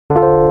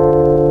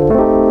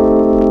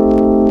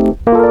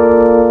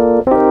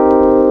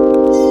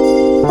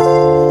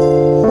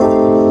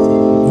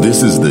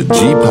This is the G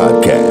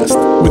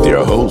Podcast with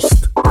your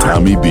host,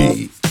 Tommy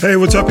B. Hey,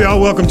 what's up, y'all?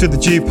 Welcome to the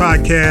G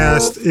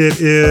Podcast. It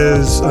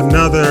is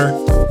another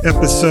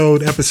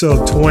episode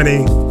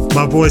 20.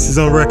 My voice is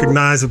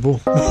unrecognizable.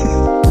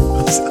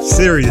 I'm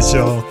serious,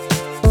 y'all.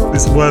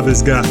 This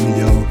weather's got me,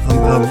 y'all.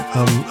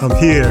 I'm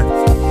here,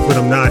 but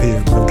I'm not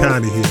here. But I'm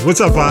kind of here. What's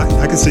up,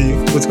 Vi? I can see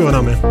you. What's going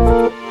on, man?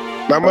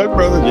 Not much,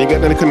 brother. You ain't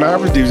got any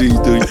connivers disease,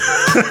 do you?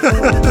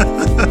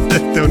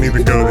 Don't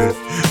even go there.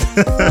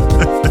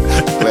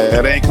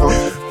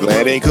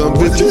 Glad ain't come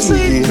visit this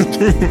weekend.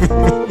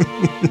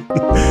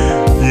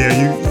 Yeah,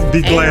 you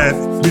be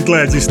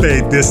glad you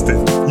stayed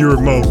distant. You're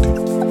remote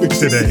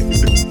today.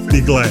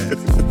 Be glad.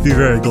 Be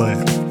very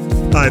glad.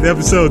 All right,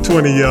 episode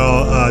 20,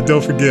 y'all.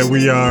 Don't forget,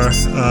 we are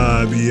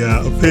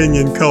the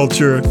Opinion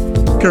Culture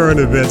Current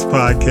Events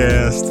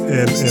Podcast,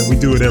 and we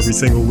do it every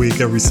single week.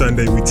 Every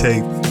Sunday we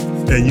tape,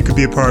 and you could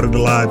be a part of the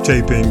live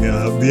taping.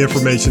 The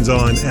information's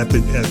on at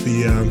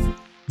the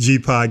G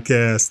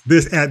Podcast.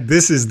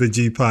 This is the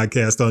G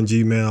Podcast on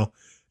Gmail.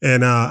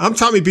 And I'm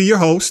Tommy B, your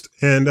host.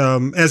 And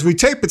as we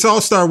tape, it's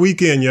All-Star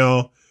Weekend,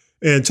 y'all.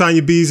 And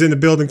Tanya B's in the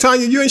building.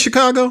 Tanya, you in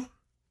Chicago?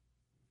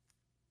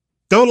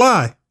 Don't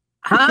lie.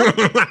 Huh?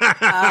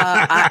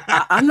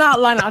 I'm not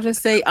lying. I'll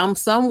just say I'm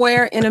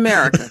somewhere in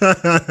America.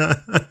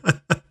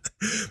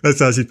 That's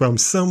how she's from,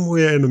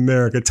 somewhere in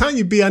America.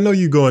 Tanya B, I know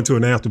you going to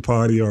an after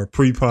party or a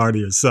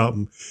pre-party or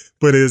something,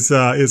 but it's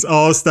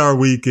All-Star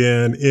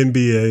Weekend,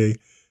 NBA.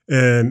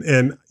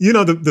 And you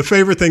know, the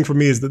favorite thing for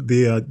me is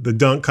the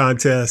dunk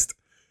contest.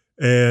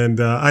 And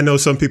I know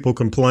some people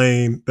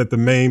complain that the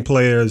main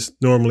players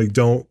normally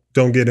don't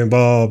get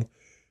involved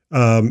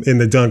in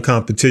the dunk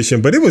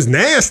competition, but it was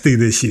nasty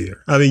this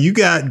year. I mean, you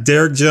got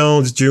Derrick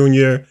Jones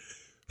Jr.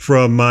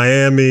 from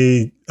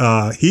Miami.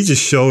 He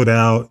just showed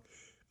out.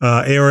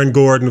 Aaron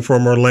Gordon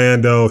from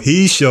Orlando,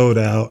 he showed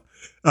out.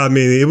 I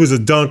mean, it was a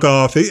dunk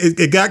off.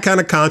 It got kind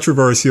of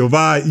controversial.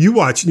 Vi, you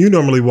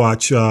normally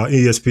watch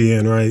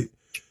ESPN, right?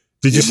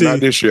 Did you see? Not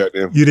this year,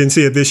 then. You didn't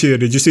see it this year.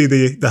 Did you see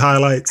the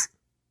highlights?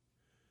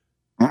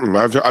 I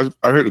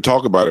heard the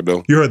talk about it,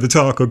 though. You heard the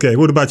talk. Okay.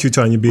 What about you,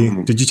 Tanya B?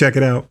 Mm-hmm. Did you check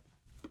it out?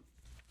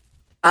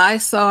 I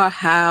saw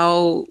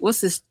how,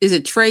 is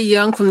it Trae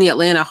Young from the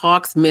Atlanta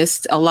Hawks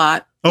missed a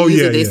lot. Oh,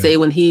 usually they say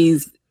when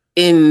he's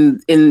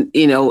in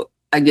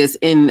I guess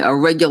in a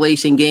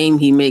regulation game,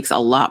 he makes a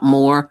lot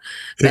more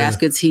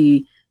baskets.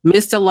 He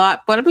missed a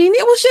lot, but I mean,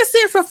 it was just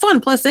there for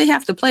fun. Plus they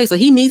have to play. So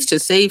he needs to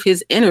save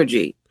his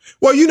energy.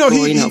 Well,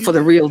 for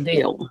the real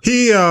deal.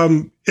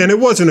 And it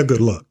wasn't a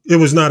good look. It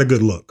was not a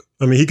good look.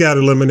 I mean, he got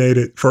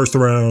eliminated first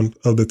round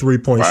of the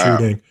 3-point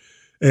shooting.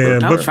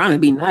 And I was trying to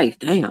be nice.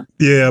 Damn.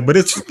 Yeah, but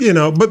it's,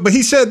 but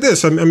he said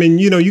this. I mean,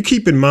 you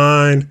keep in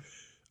mind,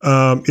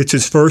 it's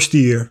his first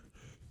year.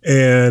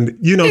 And,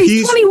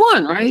 he's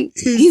 21, right?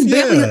 He's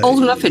barely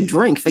old enough to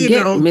drink.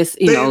 Forget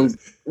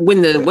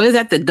when what is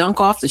that? The dunk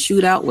off, the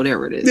shootout,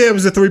 whatever it is. Yeah, it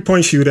was a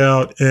 3-point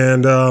shootout.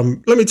 And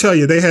let me tell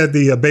you, they had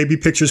the baby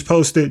pictures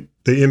posted,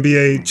 the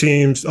NBA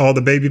teams, all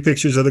the baby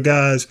pictures of the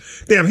guys.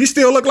 Damn, he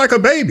still looked like a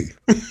baby.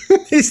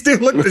 He still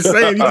looked the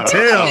same. You can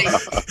tell.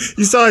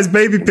 You saw his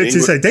baby picture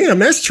and say, damn,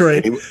 that's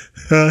Trae. He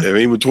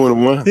was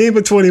 21. He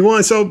was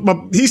 21.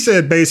 So he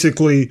said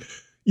basically,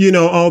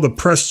 all the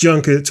press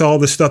junkets, all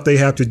the stuff they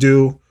have to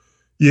do,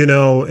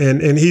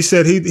 and he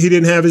said he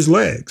didn't have his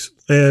legs.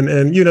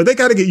 And they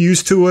got to get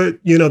used to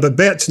it. The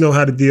vets know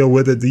how to deal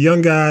with it. The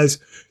young guys,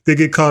 they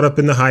get caught up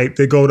in the hype.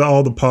 They go to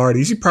all the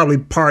parties. He probably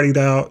partied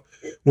out,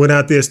 went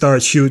out there,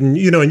 started shooting,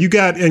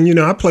 and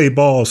I play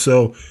ball.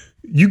 So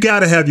you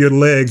got to have your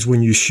legs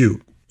when you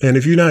shoot. And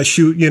if you're not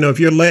if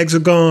your legs are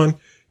gone,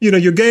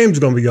 your game's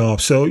going to be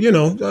off. So,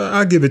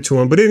 I give it to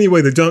him. But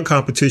anyway, the dunk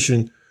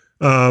competition,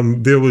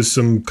 there was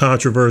some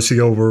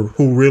controversy over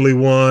who really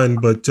won,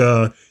 but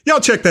y'all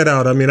check that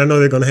out. I mean, I know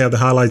they're going to have the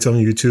highlights on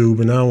YouTube,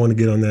 and I don't want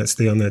to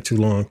stay on that too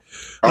long.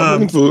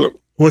 I'm looking for it.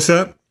 What's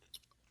that?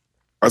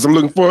 As I'm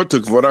looking forward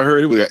to, from what I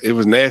heard, it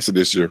was nasty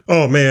this year.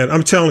 Oh, man,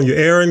 I'm telling you,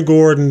 Aaron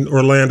Gordon,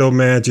 Orlando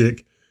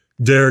Magic,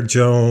 Derrick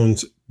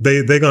Jones,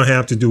 they're going to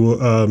have to do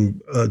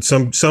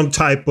some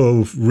type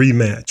of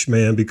rematch,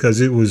 man,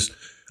 because it was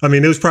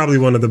probably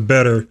one of the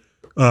better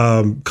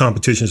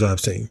competitions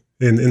I've seen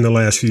in the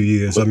last few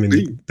years. I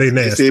mean, they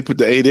nasty.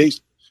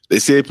 They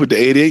said put the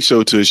 88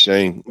 show to a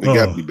shame. It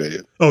got to be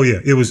bad. Oh yeah,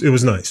 it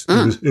was nice.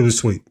 It was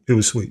sweet. It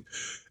was sweet.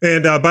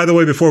 And by the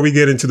way, before we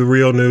get into the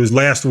real news,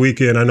 last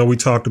weekend I know we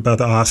talked about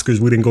the Oscars.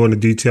 We didn't go into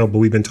detail, but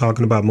we've been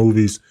talking about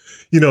movies.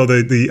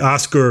 The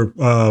Oscar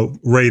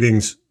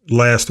ratings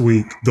last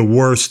week, the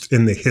worst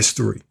in the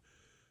history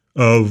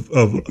of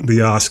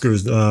the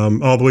Oscars,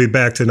 all the way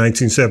back to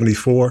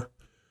 1974.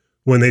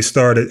 When they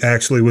started,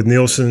 actually, with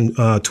Nielsen,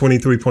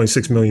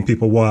 23.6 million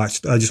people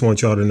watched. I just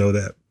want y'all to know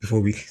that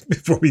before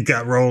we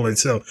got rolling.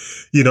 So,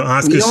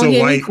 Oscar's so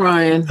white.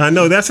 I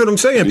know, that's what I'm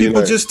saying.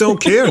 People just don't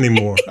care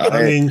anymore. Go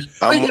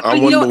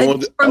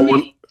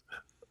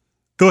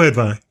ahead,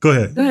 Vi. Go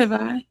ahead. Go ahead,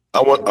 Vi.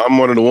 I'm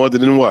one of the ones that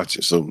didn't watch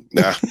it. So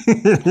nah.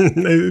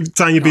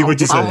 Tanya B, what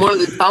you say?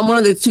 I'm one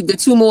of the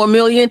 2 more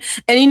million.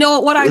 And you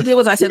know what I did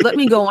was I said, let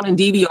me go on and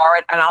DVR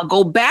it, and I'll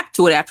go back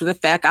to it after the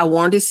fact. I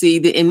wanted to see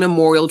the in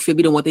memorial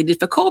tribute and what they did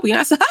for Kobe. And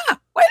I said,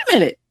 wait a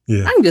minute.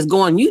 Yeah. I can just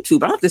go on YouTube.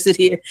 I don't have to sit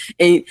here,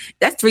 and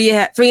that's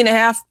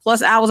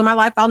 3.5+ hours of my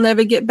life I'll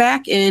never get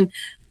back. And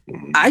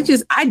I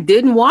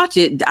didn't watch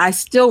it. I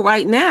still,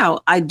 right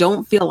now, I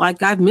don't feel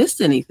like I've missed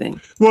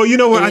anything. Well, you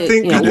know what? I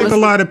think a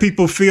lot of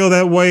people feel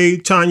that way,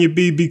 Tanya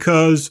B,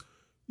 because,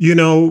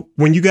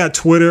 when you got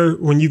Twitter,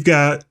 when you've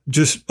got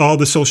just all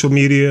the social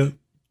media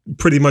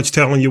pretty much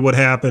telling you what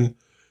happened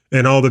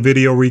and all the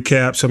video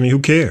recaps, I mean, who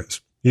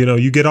cares?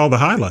 You get all the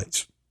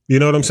highlights. You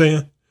know what I'm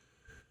saying?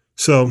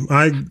 So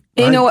I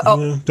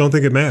don't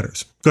think it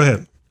matters. Go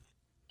ahead.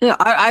 Yeah,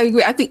 I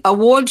agree. I think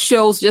award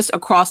shows just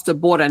across the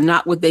board are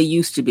not what they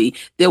used to be.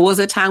 There was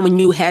a time when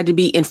you had to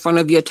be in front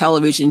of your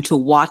television to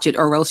watch it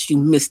or else you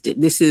missed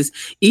it. This is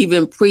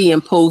even pre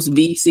and post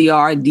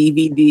VCR,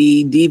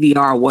 DVD,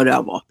 DVR,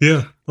 whatever.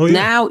 Yeah. Oh, yeah.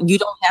 Now you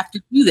don't have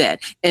to do that.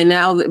 And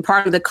now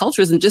part of the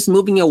culture is just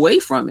moving away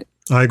from it.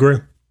 I agree.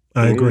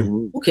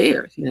 Who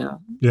cares? Yeah.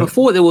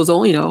 Before there was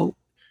only,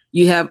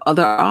 you have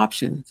other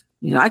options.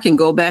 I can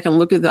go back and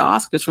look at the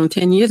Oscars from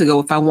 10 years ago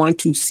if I wanted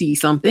to see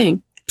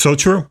something. So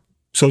true.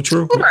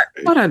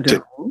 But I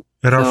do.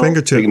 At our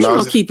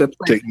fingertips. Keep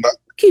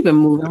it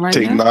moving right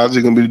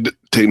technology now.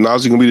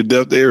 Technology gonna be the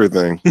death to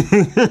everything.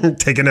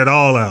 Taking it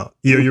all out.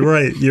 Yeah, you're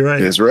right.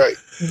 That's right.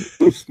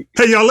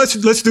 Hey, y'all,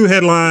 let's do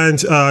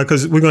headlines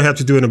because we're going to have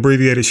to do an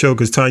abbreviated show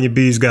because Tanya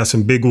B's got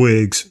some big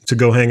wigs to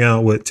go hang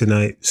out with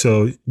tonight.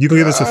 So you can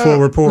give us a full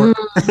report.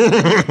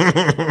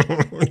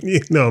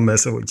 I'm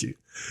messing with you.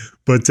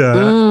 But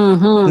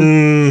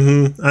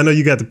I know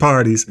you got the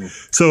parties.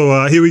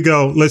 So here we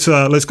go.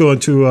 Let's go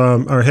into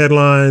our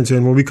headlines.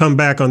 And when we come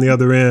back on the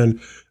other end,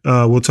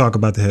 we'll talk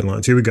about the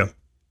headlines. Here we go.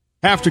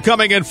 After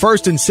coming in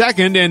first and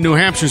second in New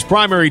Hampshire's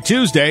primary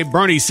Tuesday,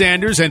 Bernie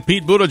Sanders and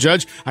Pete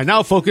Buttigieg are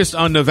now focused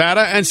on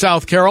Nevada and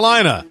South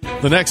Carolina,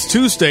 the next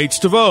 2 states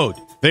to vote.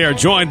 They are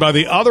joined by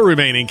the other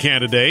remaining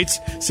candidates.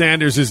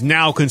 Sanders is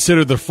now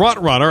considered the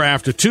front-runner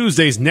after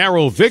Tuesday's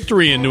narrow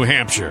victory in New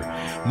Hampshire.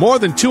 More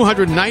than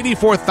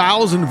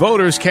 294,000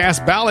 voters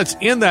cast ballots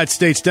in that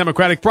state's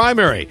Democratic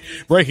primary,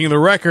 breaking the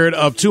record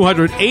of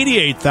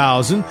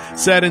 288,000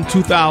 set in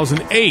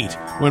 2008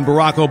 when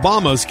Barack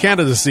Obama's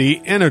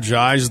candidacy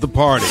energized the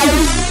party.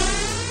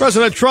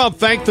 President Trump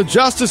thanked the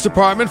Justice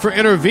Department for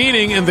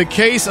intervening in the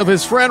case of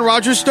his friend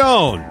Roger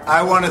Stone.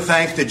 I want to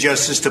thank the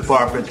Justice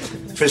Department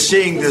for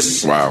seeing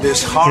this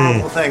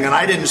horrible thing. And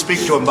I didn't speak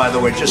to him, by the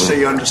way, just so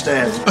you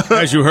understand.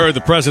 As you heard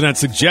the president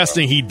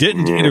suggesting he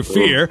didn't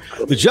interfere,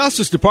 the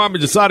Justice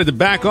Department decided to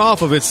back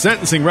off of its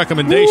sentencing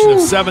recommendation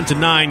of 7 to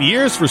 9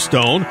 years for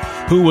Stone,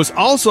 who was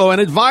also an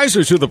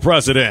advisor to the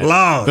president.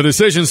 Wow. The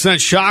decision sent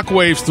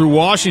shockwaves through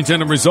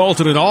Washington and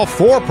resulted in all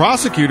 4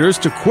 prosecutors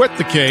to quit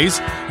the case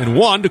and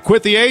 1 to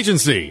quit the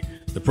agency.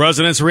 The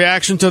president's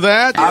reaction to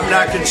that? I'm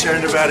not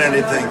concerned about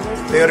anything.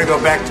 They ought to go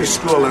back to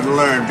school and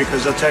learn,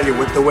 because I'll tell you,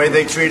 with the way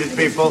they treated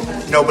people,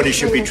 nobody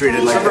should be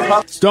treated like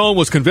that. Stone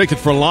was convicted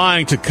for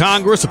lying to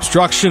Congress,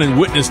 obstruction, and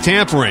witness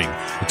tampering.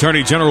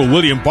 Attorney General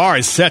William Barr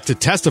is set to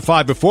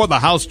testify before the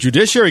House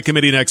Judiciary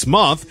Committee next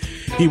month.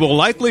 He will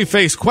likely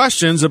face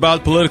questions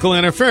about political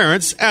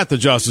interference at the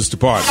Justice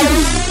Department.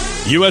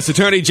 U.S.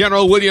 Attorney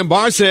General William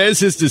Barr says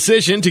his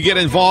decision to get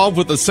involved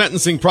with the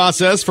sentencing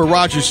process for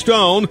Roger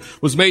Stone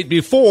was made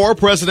before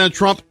President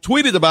Trump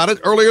tweeted about it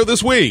earlier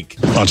this week.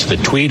 Once the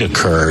tweet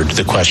occurred,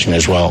 the question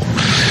is, now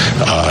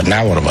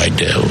what do I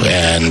do?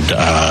 And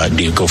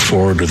do you go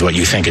forward with what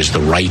you think is the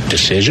right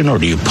decision, or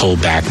do you pull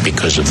back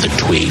because of the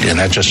tweet? And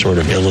that just sort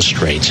of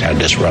illustrates how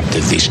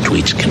disruptive these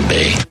tweets can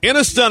be. In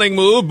a stunning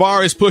move,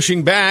 Barr is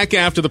pushing back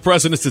after the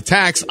president's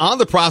attacks on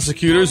the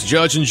prosecutors,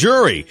 judge, and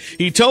jury.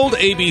 He told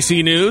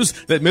ABC News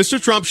that Mr.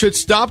 Trump should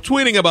stop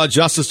tweeting about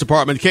Justice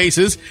Department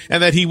cases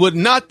and that he would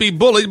not be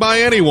bullied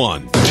by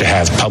anyone. To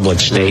have public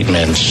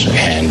statements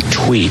and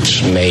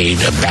tweets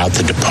made about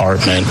the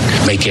department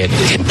make it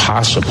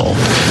impossible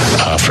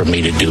for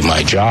me to do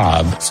my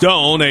job.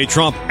 Stone, a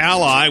Trump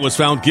ally, was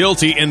found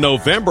guilty in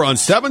November on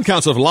 7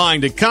 counts of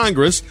lying to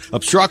Congress,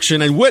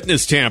 obstruction, and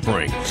witness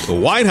tampering. The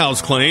White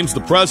House claims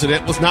the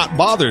president was not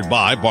bothered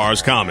by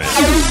Barr's comments.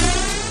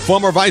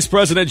 Former Vice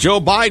President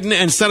Joe Biden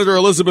and Senator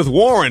Elizabeth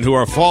Warren, who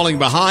are falling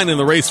behind in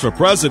the race for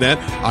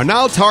president, are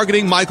now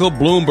targeting Michael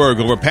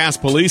Bloomberg over past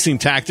policing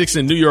tactics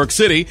in New York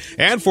City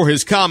and for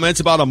his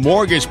comments about a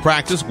mortgage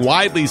practice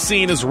widely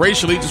seen as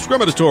racially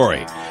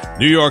discriminatory.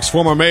 New York's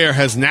former mayor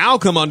has now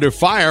come under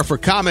fire for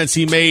comments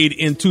he made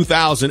in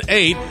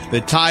 2008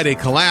 that tied a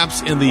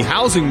collapse in the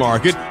housing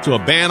market to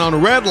a ban on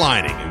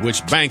redlining, in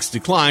which banks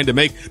declined to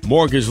make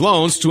mortgage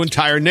loans to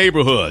entire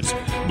neighborhoods.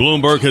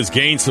 Bloomberg has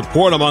gained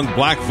support among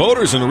black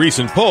voters in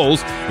recent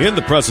polls in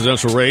the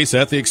presidential race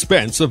at the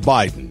expense of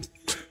Biden.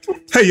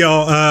 Hey,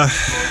 y'all.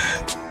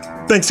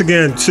 Thanks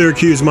again,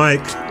 Syracuse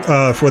Mike,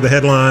 for the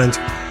headlines.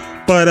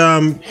 But,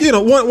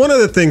 one of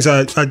the things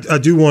I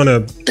do want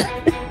to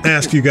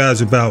ask you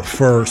guys about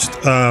first,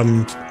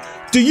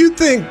 Do you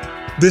think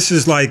this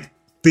is like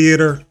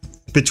theater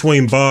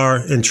between Barr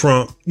and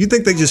Trump? You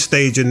think they just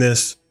staging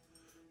this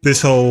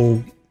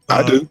whole?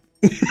 I do.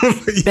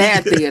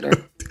 Bad theater.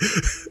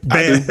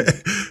 Bad.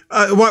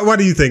 Why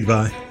do you think,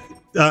 Vi?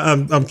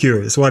 I'm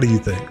curious. Why do you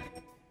think?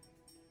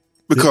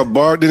 Because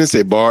Barr didn't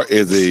say Barr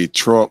is a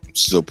Trump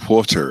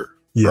supporter,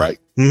 right?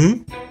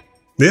 Mm-hmm.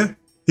 Yeah,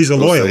 he's a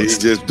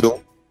loyalist.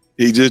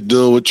 He just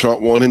doing what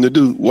Trump wanted him to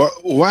do.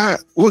 Why?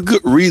 What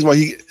good reason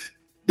why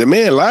the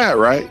man lied,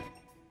 right?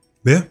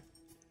 Yeah.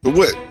 But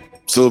what?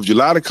 So if you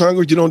lie to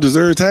Congress, you don't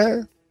deserve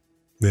time?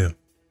 Yeah.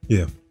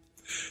 Yeah.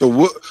 So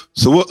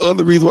what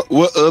other reason?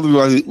 What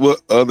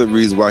other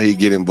reason why he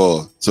get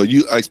involved? So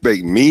you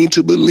expect me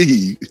to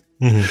believe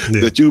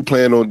that you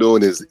plan on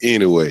doing this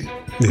anyway?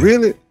 Yeah.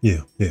 Really?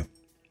 Yeah. Yeah.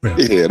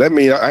 Yeah. That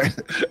means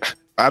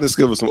I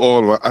discovered some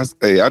oil. I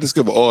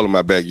discovered oil in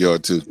my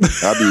backyard too.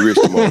 I'll be rich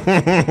tomorrow.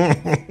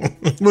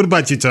 What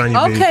about you, Tanya?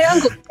 Okay,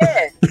 Uncle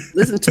Ted.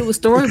 Listen to a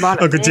story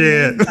about Uncle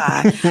Ted.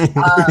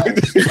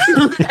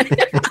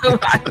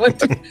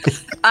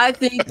 I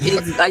think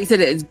it's, like you said,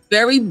 it's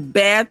very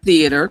bad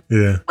theater.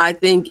 Yeah. I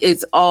think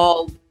it's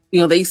all,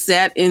 they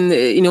sat in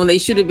the, they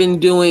should have been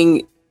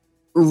doing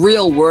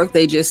real work.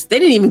 They didn't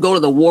even go to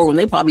the war room.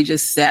 They probably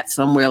just sat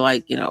somewhere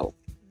like, in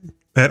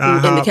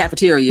the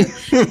cafeteria.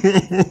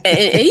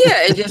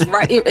 and just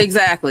right,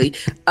 exactly.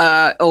 He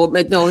had,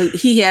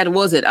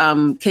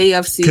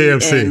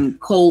 KFC and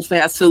cold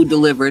fast food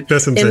delivered.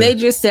 That's what I'm and saying.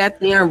 they just sat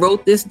there and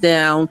wrote this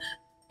down,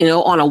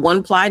 on a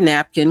 1-ply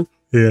napkin.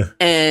 Yeah.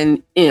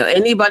 And,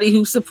 anybody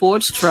who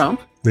supports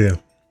Trump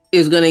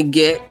is going to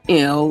get,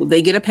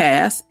 they get a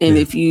pass. And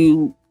if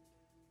you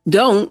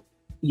don't,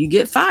 you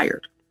get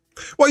fired.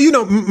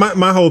 Well,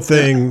 my whole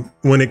thing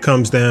when it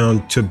comes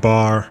down to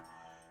Barr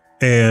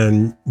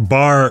and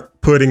Barr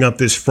putting up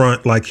this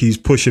front like he's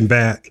pushing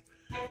back,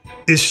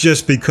 it's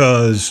just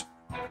because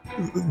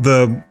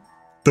the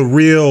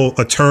real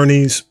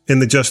attorneys in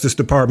the Justice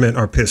Department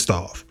are pissed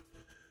off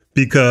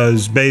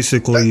because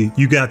basically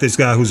you got this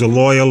guy who's a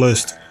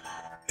loyalist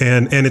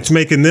and it's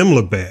making them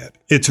look bad.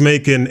 It's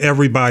making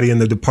everybody in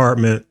the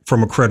department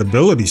from a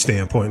credibility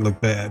standpoint look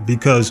bad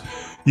because,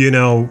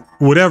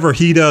 whatever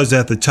he does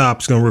at the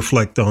top is going to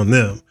reflect on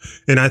them.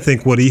 And I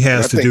think what he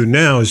has to do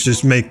now is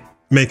just make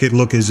it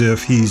look as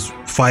if he's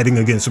fighting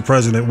against the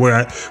president,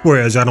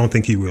 whereas I don't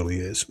think he really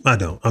is. I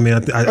don't. I mean, I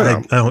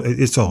don't.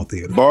 It's all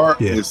theater. Barr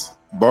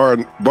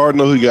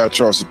knows he got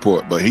Trump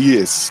support, but he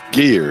is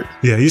scared.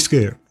 Yeah, he's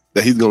scared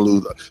that he's going to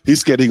lose.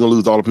 He's scared he's going to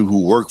lose all the people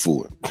who work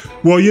for him.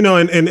 Well,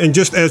 and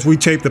just as we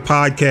tape the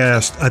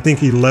podcast, I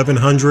think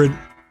 1,100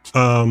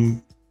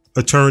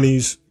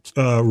 attorneys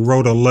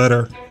wrote a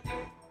letter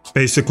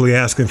basically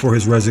asking for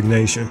his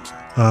resignation.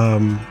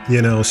 There's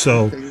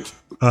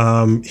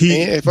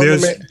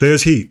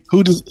heat.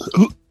 Who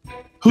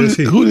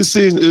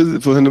decision is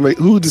it for him to make?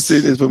 Who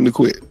decision is for him to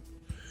quit?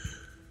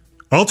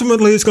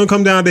 Ultimately, it's going to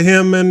come down to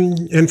him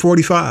and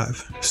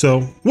 45.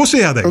 So we'll see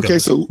how that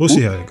goes. So we'll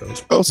see how it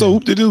goes. Oh, so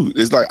whoop to do?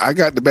 It's like I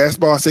got the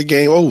basketball. I said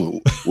game over.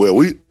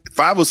 Well,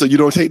 five of us said you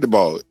don't take the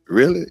ball.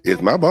 Really,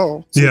 it's my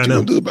ball. So what you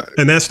gonna do about it?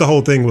 And that's the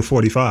whole thing with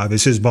 45.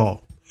 It's his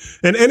ball,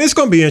 and it's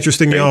going to be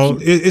interesting, y'all.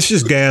 It's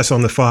just gas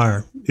on the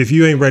fire. If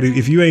you ain't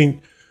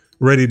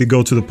ready to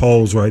go to the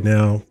polls right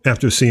now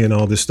after seeing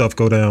all this stuff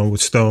go down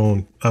with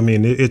Stone, I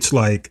mean, it's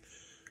like,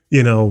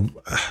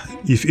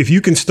 if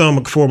you can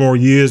stomach 4 more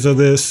years of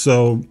this,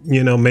 so,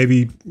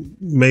 maybe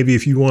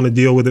if you want to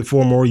deal with it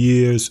 4 more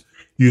years,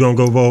 you don't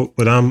go vote,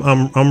 but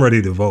I'm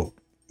ready to vote.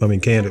 I mean,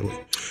 candidly.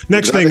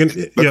 Next thing.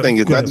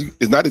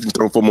 It's not just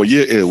 4 more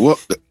years.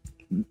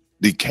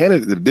 The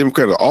candidate, the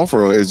Democratic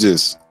offer is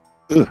just,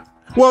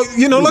 Well,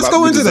 let's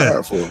go into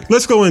that.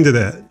 Let's go into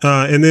that.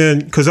 And then,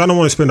 because I don't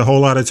want to spend a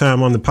whole lot of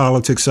time on the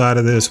politics side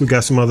of this. We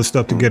got some other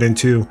stuff to get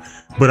into.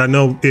 But I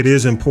know it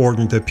is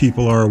important that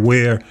people are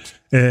aware.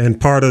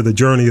 And part of the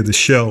journey of the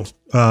show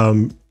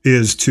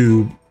is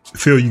to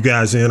fill you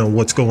guys in on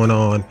what's going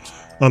on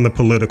the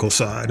political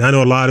side. I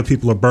know a lot of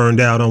people are burned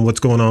out on what's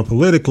going on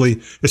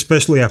politically,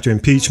 especially after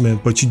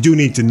impeachment. But you do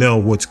need to know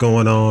what's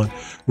going on.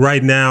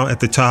 Right now, at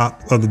the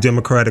top of the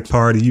Democratic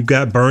Party, you've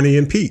got Bernie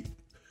and Pete.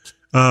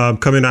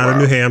 Coming out of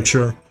New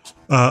Hampshire.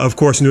 Of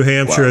course, New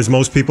Hampshire, as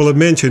most people have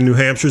mentioned, New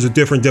Hampshire is a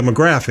different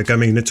demographic. I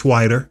mean, it's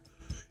whiter.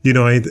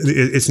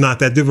 It's not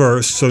that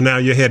diverse. So now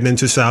you're heading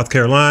into South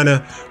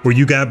Carolina, where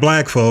you got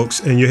black folks,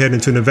 and you're heading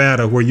to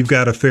Nevada, where you've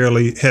got a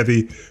fairly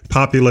heavy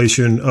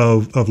population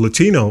of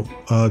Latino,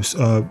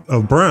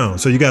 of brown.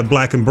 So you got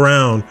black and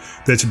brown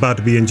that's about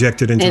to be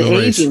injected into the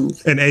race.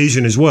 And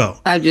Asian as well.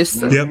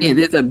 There's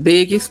a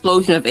big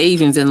explosion of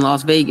Asians in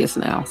Las Vegas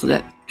now. So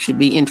that should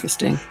be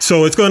interesting.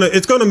 So it's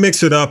gonna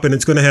mix it up, and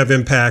it's gonna have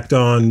impact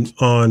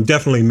on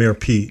definitely Mayor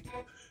Pete,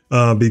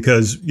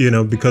 because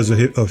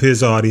of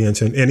his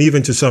audience, and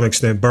even to some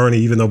extent Bernie,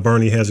 even though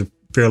Bernie has a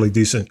fairly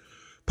decent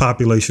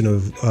population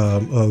of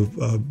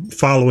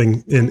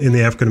following in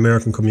the African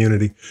American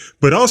community.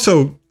 But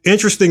also,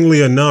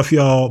 interestingly enough,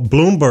 y'all,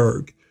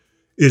 Bloomberg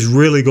is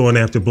really going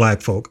after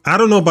black folk. I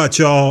don't know about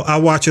y'all. I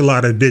watch a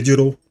lot of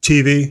digital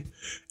TV,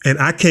 and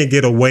I can't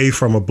get away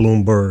from a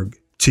Bloomberg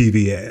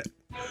TV ad.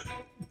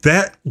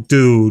 That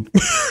dude,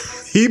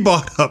 he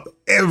bought up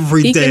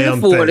every he damn can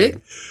afford thing.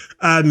 It.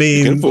 I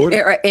mean,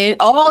 and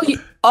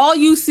all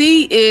you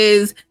see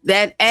is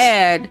that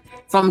ad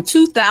from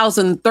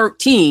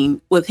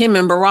 2013 with him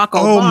and Barack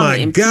Obama. Oh my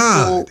and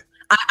God. People,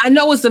 I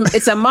know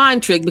it's a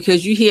mind trick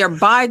because you hear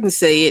Biden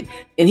say it,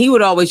 and he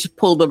would always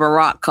pull the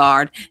Barack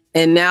card.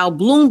 And now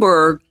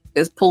Bloomberg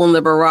is pulling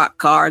the Barack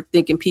card,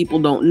 thinking people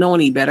don't know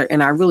any better.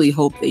 And I really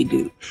hope they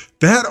do.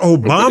 That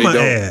Obama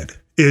ad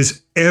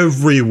is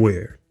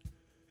everywhere.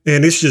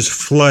 And it's just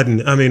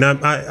flooding. I mean,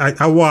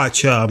 I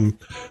watch, a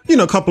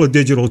couple of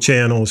digital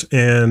channels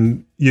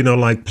and,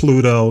 like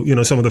Pluto,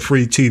 some of the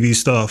free TV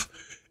stuff,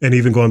 and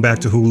even going back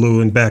to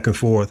Hulu and back and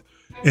forth.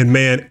 And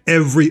man,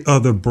 every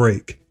other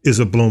break is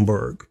a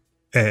Bloomberg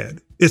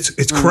ad. It's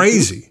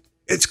crazy.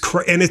 It's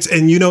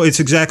it's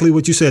exactly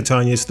what you said,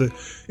 Tanya. It's the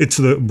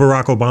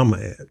Barack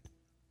Obama ad.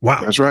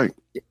 Wow, that's right.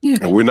 Yeah.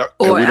 And we're not.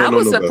 Or I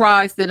was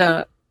surprised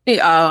that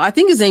I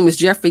think his name is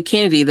Jeffrey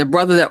Kennedy, the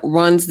brother that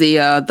runs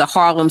the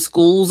Harlem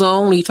School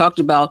Zone. He talked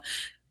about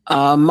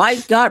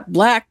Mike got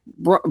black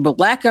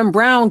and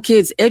brown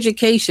kids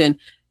education.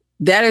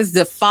 That is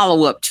the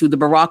follow up to the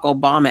Barack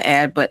Obama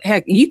ad. But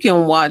heck, you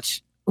can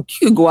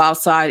go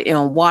outside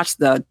and watch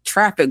the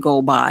traffic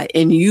go by,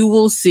 and you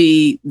will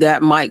see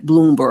that Mike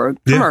Bloomberg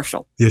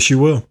commercial. Yes, you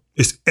will.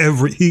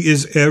 He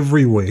is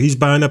everywhere. He's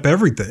buying up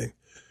everything.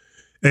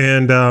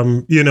 And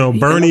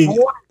Bernie,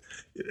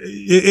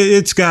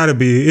 it's got to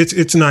be.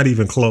 It's not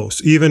even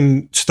close.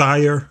 Even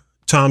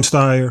Tom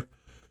Steyer,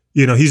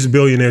 he's a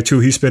billionaire too.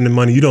 He's spending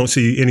money you don't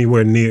see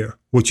anywhere near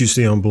what you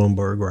see on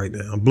Bloomberg right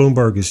now.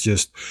 Bloomberg is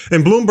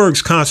and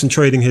Bloomberg's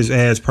concentrating his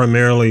ads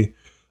primarily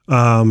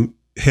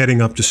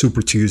heading up to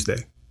Super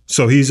Tuesday.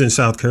 So he's in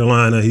South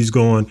Carolina. He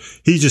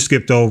just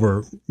skipped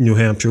over New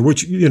Hampshire,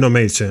 which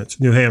made sense.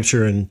 New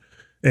Hampshire and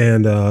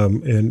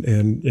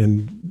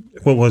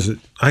what was it?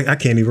 I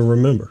can't even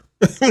remember.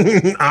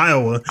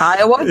 Iowa.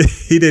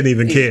 He didn't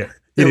even care.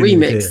 The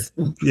remix.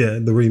 Yeah,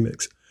 the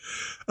remix.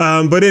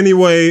 But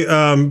anyway,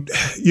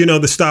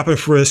 the stop and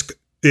frisk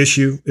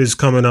issue is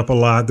coming up a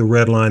lot. The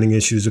redlining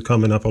issues are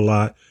coming up a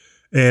lot.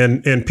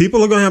 And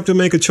people are going to have to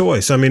make a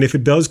choice. I mean, if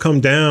it does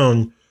come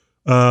down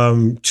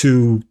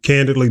to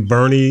candidly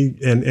Bernie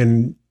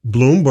and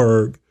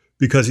Bloomberg,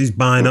 because he's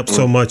buying up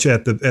so much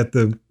at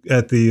the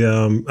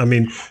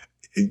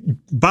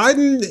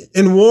Biden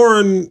and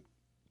Warren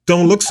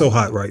don't look so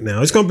hot right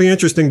now. It's going to be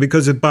interesting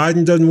because if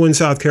Biden doesn't win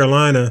South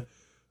Carolina,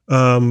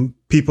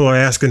 people are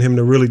asking him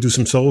to really do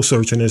some soul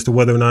searching as to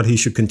whether or not he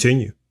should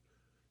continue.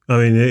 I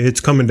mean, it's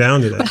coming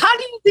down to that. But how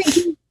do you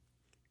think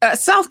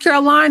South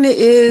Carolina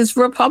is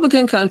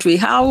Republican country?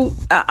 How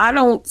I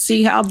don't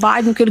see how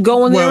Biden could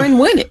go in there and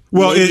win it.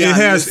 Well, it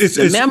has. It's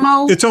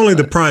memo. It's only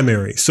the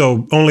primary,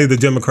 so only the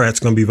Democrats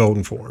going to be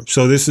voting for him.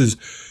 So this is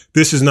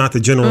not the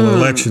general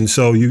election.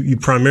 So you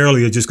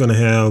primarily are just going to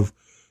have,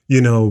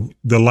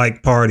 the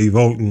like party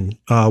voting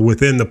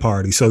within the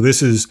party. So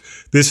this is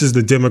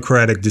the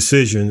Democratic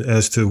decision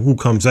as to who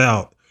comes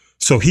out.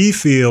 So he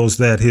feels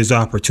that his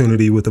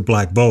opportunity with the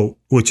black vote,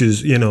 which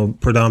is,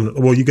 predominant.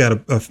 Well, you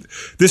got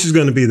this is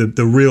going to be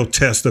the real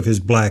test of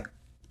his black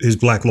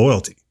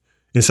loyalty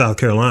in South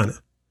Carolina.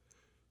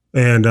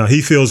 And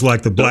he feels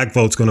like the black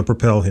vote's going to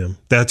propel him.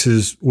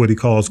 That's what he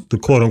calls the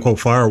quote unquote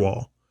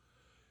firewall.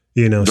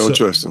 Don't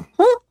trust him.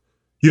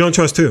 You don't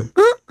trust who?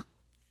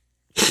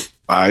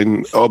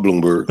 Biden or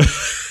Bloomberg.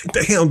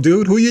 Damn,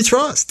 dude, who you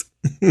trust?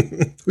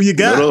 Who you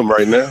got? None of them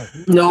right now.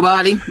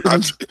 Nobody. I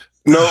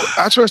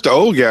trust the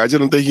old guy. I just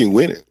don't think he can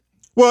win it.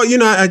 Well,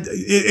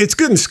 it's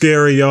getting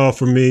scary, y'all,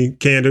 for me,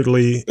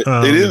 candidly.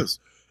 It is.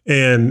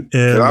 And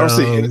I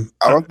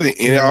don't think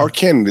any of our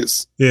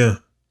candidates. Yeah.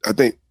 I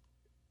think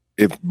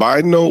if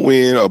Biden don't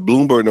win or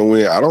Bloomberg don't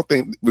win, I don't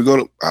think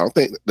the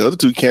other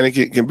two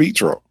candidates can beat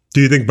Trump. Do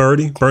you think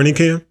Bernie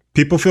can?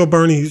 People feel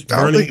Bernie's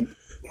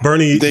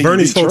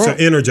folks are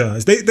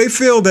energized. They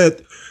feel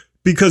that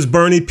because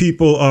Bernie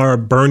people are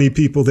Bernie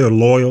people, they're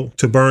loyal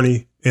to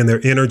Bernie and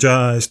they're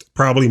energized,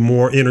 probably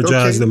more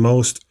energized than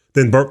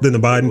the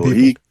Biden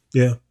people.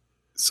 Yeah.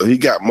 So he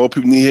got more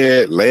people than he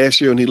had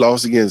last year when he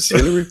lost against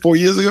Hillary 4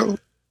 years ago.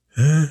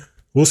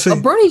 We'll see.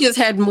 Bernie just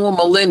had more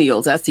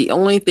millennials. That's the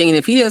only thing. And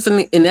if he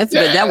doesn't,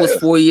 that was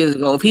 4 years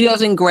ago. If he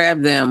doesn't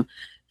grab them,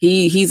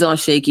 he's on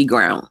shaky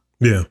ground.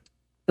 Yeah.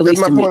 That's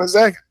my point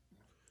exactly.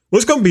 Well,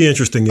 it's going to be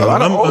interesting, y'all. A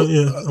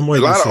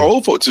lot of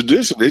old folk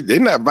tradition, they're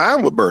not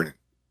buying with Bernie.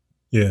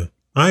 Yeah,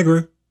 I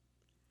agree.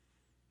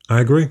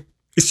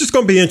 It's just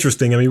going to be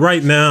interesting. I mean,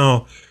 right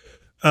now,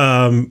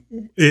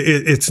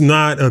 it's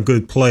not a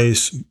good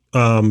place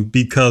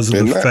because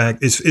of the fact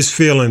it's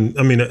feeling.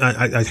 I mean,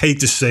 I hate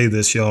to say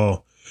this,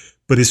 y'all,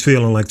 but it's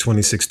feeling like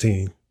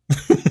 2016.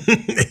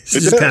 It's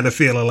just kind of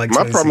feeling like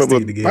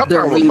 2016 again. My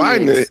problem with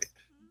Biden is,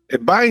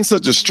 if Biden's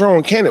such a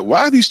strong candidate,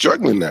 why is he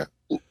struggling now?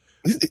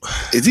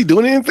 Is he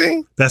doing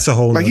anything? That's a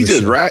whole. Like he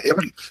just ride,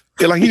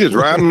 like he just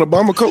riding on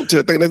Obama coat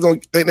till think they're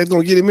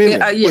gonna get him in.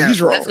 Yeah,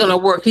 he's wrong. That's gonna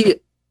work.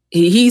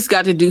 He's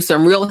got to do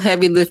some real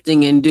heavy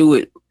lifting and do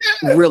it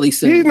really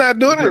soon. He's not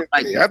doing it.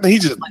 Like, I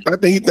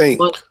think he think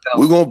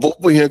we're gonna vote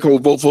for him because we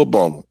vote for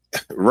Obama.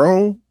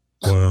 Wrong.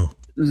 Wow.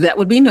 That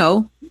would be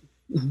no.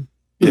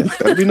 Yeah,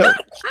 that'd be no.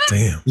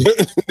 Damn.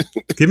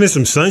 Give me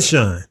some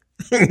sunshine.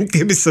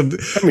 Give me some.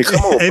 I mean, come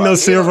on. Ain't no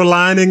silver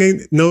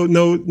lining.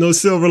 No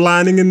silver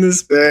lining in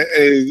this.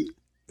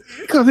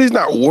 Because he's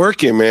not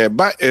working, man.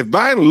 If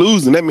Biden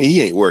losing, that means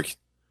he ain't working.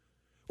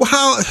 Well,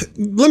 how?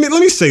 Let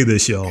me say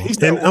this, y'all.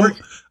 And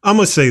I'm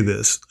gonna say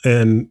this.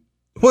 And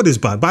what is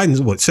Biden?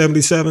 Biden's what?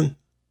 77.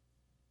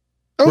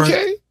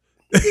 Okay.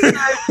 Right?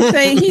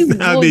 Saying he's a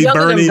little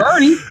younger than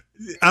Bernie.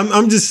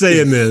 I'm just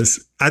saying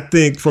this. I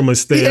think from a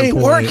standpoint, he ain't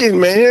working,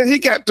 man. He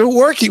got to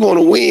work. He want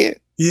to win.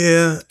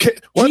 Yeah.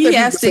 He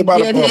has to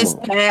get his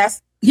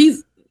pass.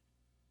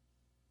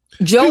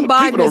 Joe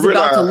Biden is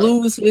about to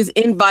lose his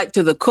invite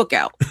to the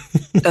cookout.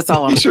 That's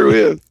all I'm saying. He sure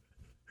is.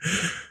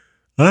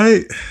 All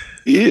right.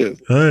 He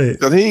is. All right.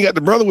 Because he ain't got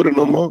the brother with him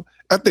no more.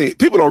 I think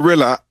people don't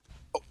realize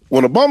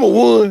when Obama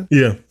won,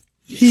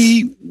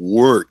 he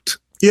worked.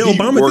 Yeah,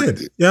 Obama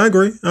did. Yeah,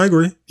 I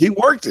agree. He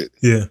worked it.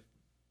 Yeah.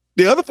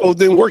 The other folks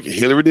didn't work it.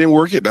 Hillary didn't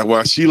work it. That's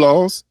why she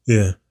lost.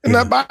 Yeah. And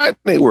now Biden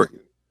ain't working.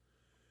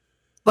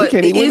 But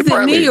is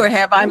it me or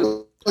have I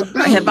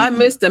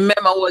missed the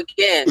memo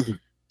again?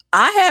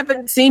 I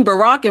haven't seen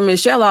Barack and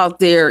Michelle out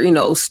there,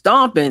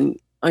 stomping,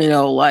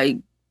 like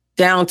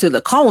down to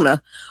the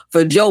corner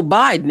for Joe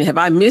Biden. Have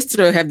I missed it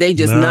or have they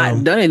just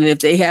not done it? And if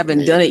they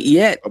haven't done it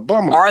yet,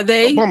 are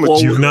they?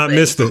 You've not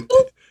missed it.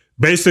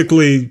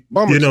 Basically,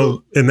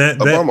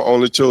 Obama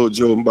only chose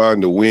Joe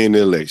Biden to win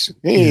the election.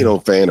 He ain't no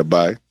fan of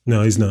Biden.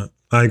 No, he's not.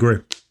 I agree.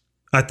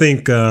 I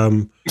think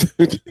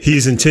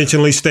he's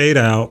intentionally stayed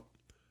out,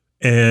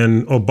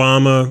 and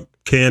Obama,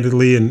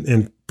 candidly,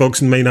 and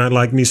folks may not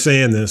like me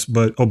saying this,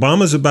 but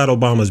Obama's about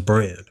Obama's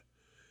brand.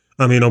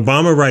 I mean,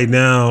 Obama right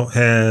now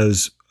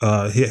has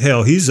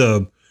he's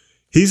a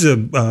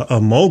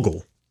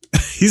mogul.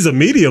 He's a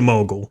media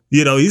mogul.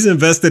 He's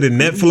invested in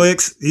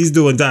Netflix. He's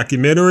doing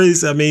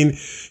documentaries. I mean,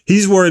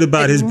 he's worried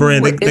about his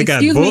brand. They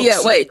got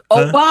books.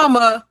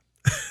 Obama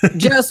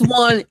just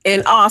won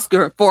an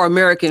Oscar for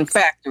American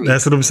Factory.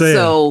 That's what I'm saying.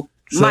 So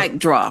mic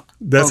drop.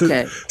 That's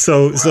okay.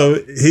 So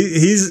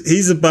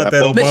he's about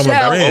that Obama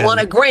Michelle brand. Won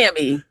a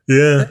Grammy.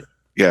 Yeah.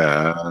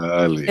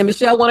 Golly. And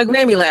Michelle won a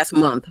Grammy last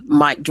month.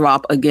 Mic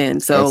drop again.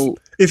 So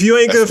if you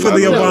ain't good for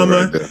the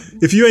Obama,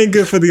 if you ain't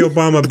good for the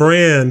Obama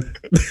brand,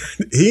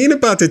 he ain't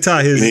about to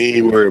tie his. He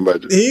ain't worried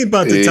about it. He ain't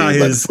about to tie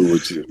his.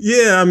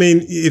 Yeah, I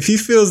mean, if he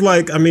feels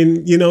like,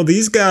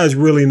 these guys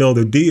really know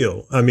the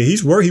deal. I mean,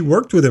 he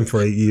worked with him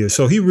for 8 years,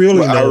 so he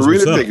really knows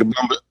what's up.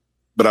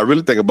 But I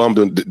really think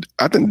Obama.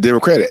 I think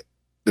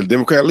the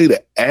Democrat leader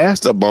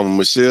asked Obama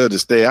Michelle to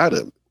stay out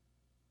of it,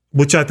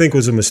 which I think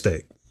was a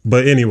mistake.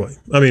 But anyway,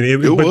 I mean, it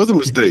was a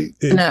mistake.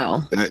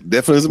 No, it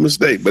definitely is a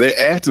mistake. But they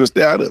asked him to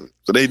stay out of it,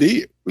 so they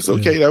did. It's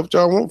okay. That's what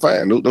y'all want.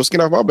 Fine. No skin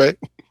off my back.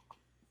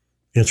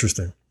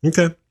 Interesting.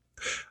 Okay.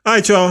 All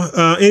right,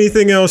 y'all.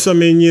 Anything else? I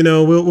mean,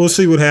 we'll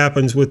see what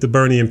happens with the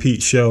Bernie and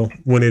Pete show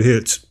when it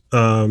hits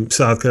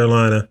South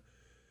Carolina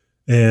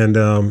and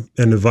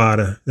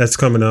Nevada. That's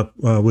coming up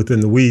within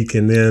the week,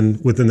 and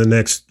then within the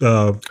next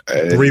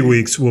 3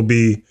 weeks, we'll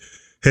be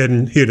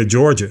heading here to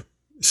Georgia.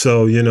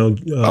 So,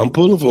 I'm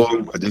pulling for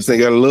him. I just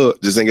ain't got a lot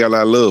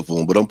of love for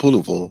him, but I'm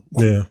pulling for him.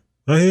 Yeah,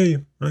 I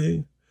hear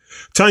you.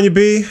 Tanya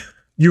B,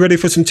 you ready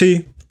for some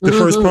tea? The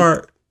first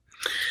part.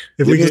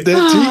 If we get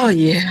that tea, oh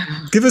yeah,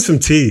 give us some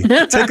tea.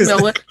 Take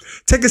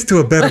us to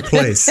a better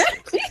place.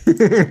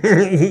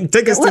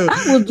 Take us to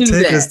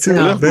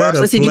a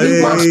better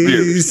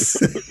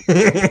place.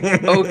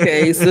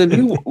 Okay, so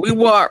do we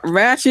want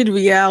ratchet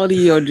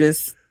reality or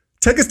just?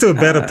 Take us to a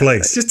better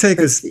place. Just take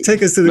us to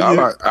the.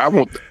 No, I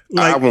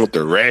want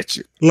the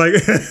ratchet. Like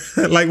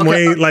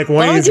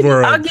Wayne's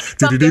World. I'll give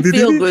something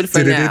feel good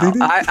for now.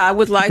 I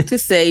would like to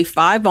say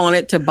 5 on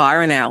it to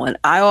Byron Allen.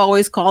 I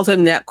always called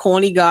him that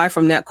corny guy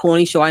from that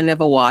corny show I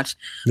never watched.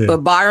 Yeah. But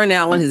Byron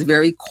Allen has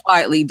very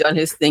quietly done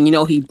his thing.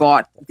 He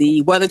bought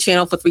the Weather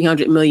Channel for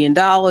 $300 million.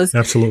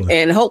 Absolutely.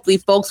 And hopefully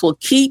folks will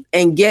keep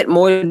and get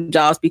more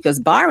jobs because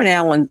Byron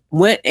Allen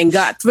went and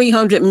got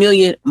 $300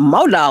 million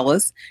more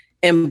dollars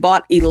and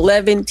bought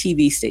 11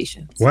 TV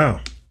stations. Wow.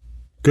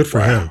 Good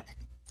for him.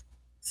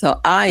 So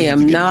I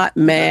am not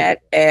mad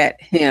at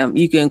him.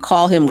 You can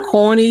call him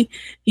corny.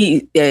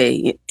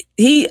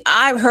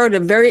 I've heard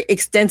a very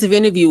extensive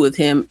interview with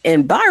him,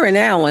 and Byron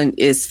Allen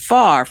is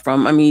far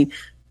from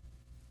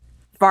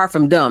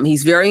dumb.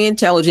 He's very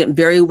intelligent,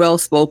 very well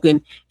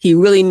spoken. He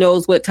really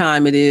knows what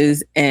time it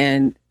is.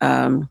 And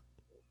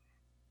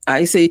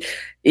I see,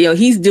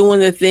 he's doing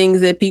the things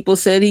that people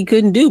said he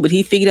couldn't do, but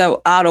he figured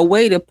out a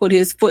way to put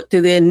his foot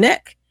to their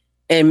neck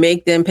and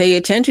make them pay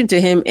attention to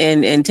him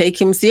and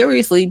take him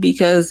seriously,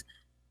 because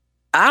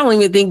I don't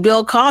even think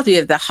Bill Cosby,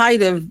 at the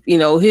height of,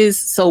 his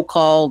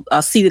so-called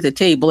seat at the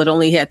table, it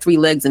only had 3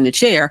 legs in the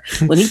chair,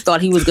 when he thought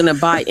he was going to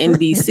buy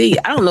NBC.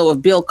 I don't know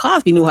if Bill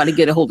Cosby knew how to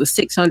get a hold of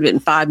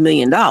 $605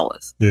 million.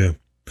 Yeah.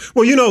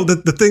 Well,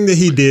 the thing that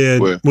he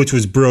did, which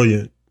was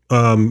brilliant,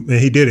 and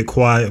he did it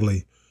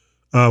quietly,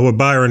 what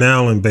Byron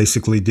Allen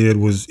basically did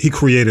was he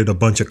created a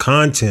bunch of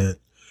content,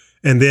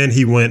 and then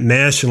he went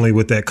nationally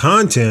with that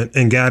content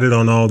and got it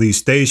on all these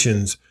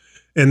stations.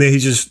 And then he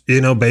just,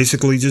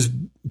 basically just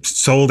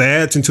sold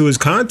ads into his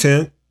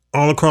content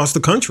all across the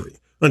country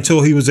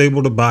until he was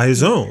able to buy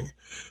his own.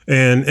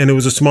 And it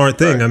was a smart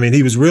thing. Right. I mean,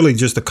 he was really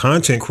just a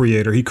content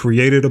creator. He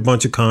created a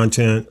bunch of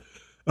content.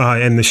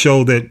 And the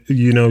show that,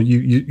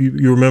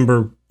 you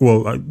remember,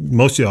 well,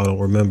 most of y'all don't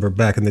remember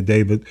back in the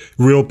day, but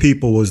Real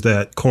People was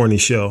that corny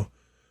show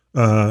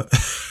that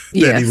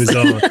he was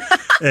on.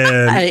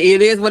 And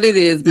it is what it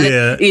is.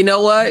 But you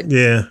know what?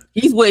 Yeah.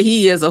 He's where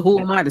he is, or who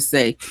am I to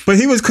say? But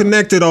he was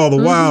connected all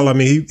the while. I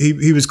mean,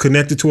 he was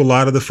connected to a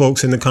lot of the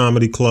folks in the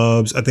comedy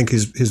clubs. I think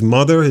his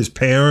mother, his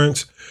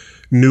parents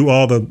knew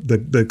all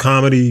the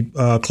comedy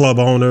club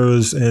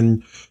owners,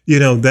 and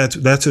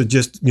that's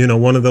just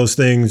one of those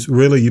things.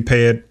 Really, you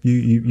pay it.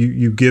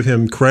 You give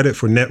him credit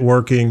for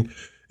networking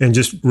and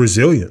just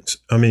resilience.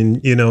 I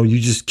mean, you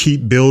just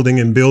keep building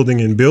and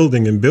building and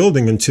building and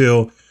building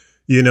until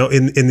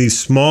in these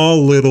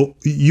small little.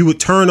 You would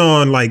turn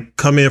on, like,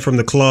 come in from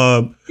the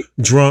club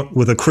drunk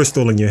with a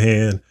Crystal in your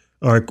hand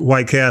or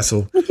White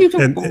Castle, what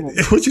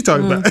you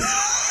talking about?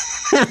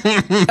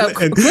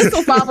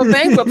 Crystal filed for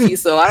bankruptcy,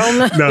 so I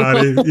don't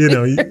know.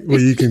 No,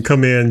 you can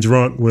come in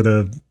drunk with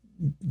a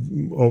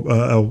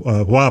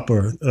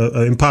Whopper,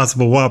 an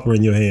Impossible Whopper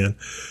in your hand,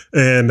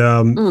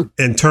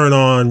 and turn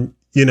on,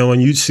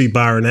 and you see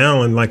Byron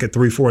Allen like at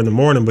 3-4 in the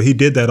morning. But he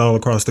did that all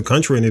across the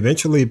country, and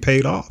eventually it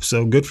paid off.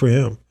 So good for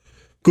him.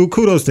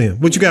 Kudos to him.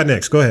 What you got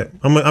next? Go ahead.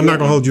 I'm not going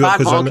to hold you up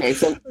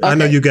because I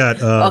know you got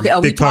big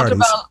parties. We talked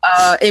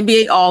about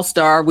NBA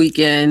All-Star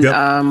Weekend.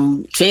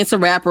 Yep. Chance the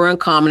Rapper and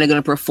Common are going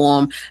to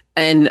perform.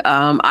 And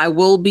I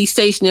will be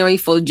stationary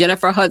for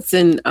Jennifer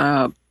Hudson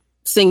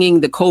singing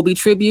the Kobe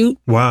tribute.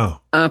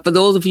 Wow. For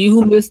those of you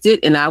who missed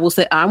it, and I will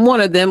say I'm one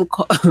of them,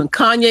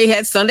 Kanye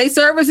had Sunday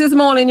service this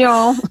morning,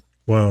 y'all.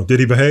 Wow. Did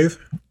he behave?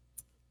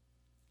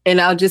 And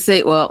I'll just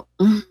say,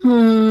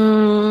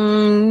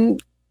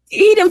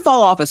 he didn't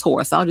fall off his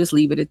horse. I'll just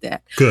leave it at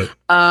that. Good.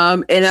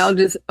 And I'll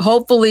just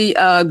hopefully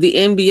the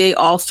NBA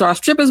All-Star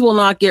strippers will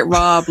not get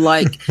robbed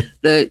like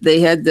they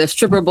had the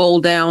stripper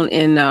bowl down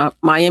in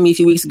Miami a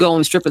few weeks ago, and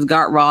the strippers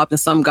got robbed and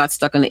some got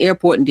stuck in the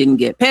airport and didn't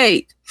get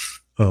paid.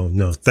 Oh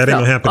no, that ain't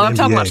gonna happen. I'm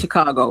talking about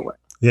Chicago.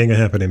 It ain't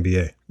gonna happen in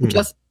NBA.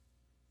 Just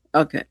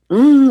okay.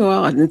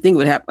 Well, I didn't think it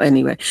would happen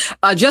anyway.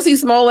 Jussie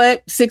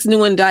Smollett, 6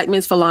 new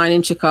indictments for lying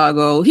in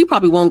Chicago. He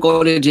probably won't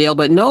go to jail,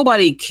 but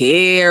nobody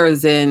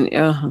cares. And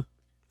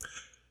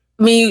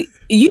I mean,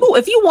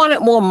 if you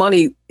wanted more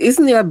money,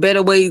 isn't there a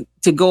better way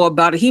to go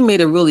about it? He made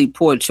a really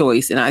poor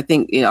choice, and I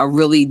think a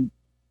really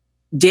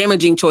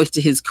damaging choice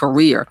to his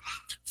career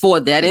for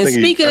that. And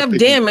speaking of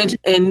damage,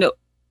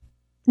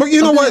 but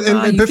you know what?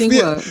 And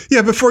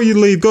before you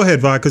leave, go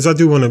ahead, Vi, because I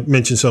do want to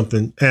mention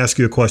something. Ask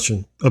you a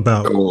question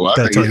about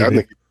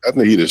that. I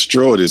think he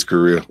destroyed his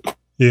career.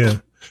 Yeah,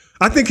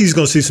 I think he's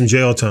going to see some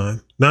jail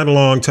time. Not a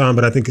long time,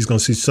 but I think he's going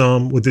to see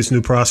some with this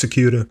new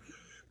prosecutor.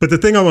 But the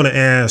thing I want to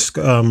ask.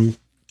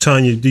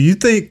 Tanya, do you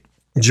think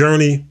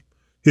Journey,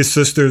 his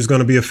sister, is going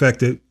to be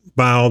affected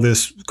by all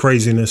this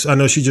craziness? I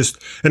know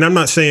and I'm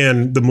not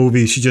saying the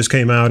movie she just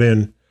came out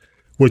in,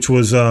 which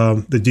was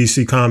the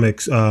DC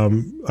Comics,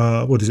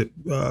 what is it?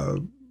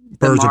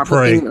 Birds of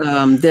Prey.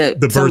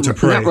 The Birds of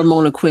Prey. Not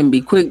Ramona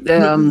Quimby.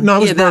 No,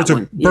 it was Birds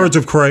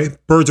of Prey.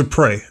 Birds of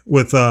Prey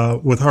with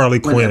Harley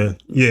Quinn.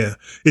 Yeah.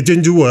 It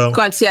didn't do well.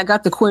 See, I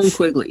got the Quinn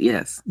Quigley,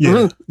 yes.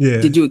 Yeah. Yeah.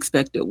 Did you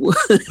expect it?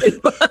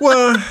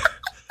 Well,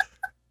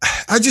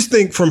 I just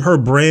think from her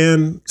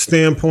brand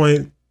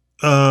standpoint,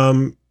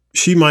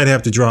 she might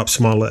have to drop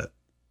Smollett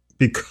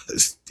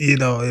because,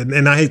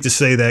 and I hate to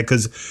say that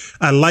because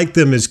I like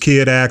them as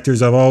kid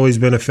actors. I've always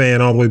been a fan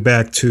all the way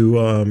back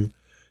to,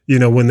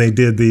 when they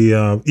did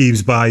the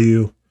Eve's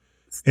Bayou.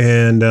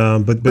 And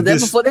but then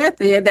before that,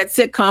 they had that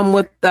sitcom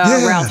with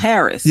Ralph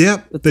Harris.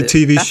 Yep, the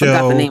TV show. I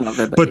forgot the name of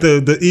it, but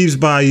the Eve's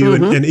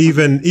Bayou and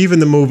even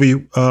the movie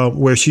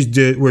where she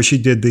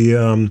did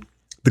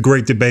the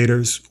Great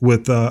Debaters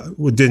with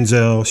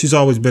Denzel. She's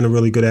always been a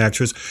really good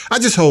actress. I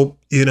just hope,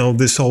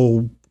 this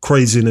whole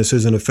craziness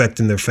isn't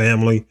affecting their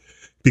family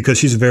because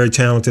she's a very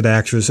talented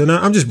actress. And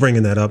I'm just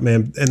bringing that up,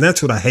 man. And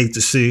that's what I hate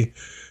to see.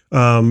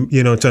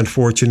 It's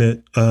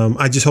unfortunate.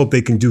 I just hope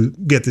they can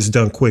get this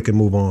done quick and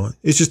move on.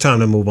 It's just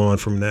time to move on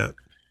from that.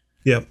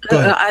 Yeah, go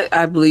ahead.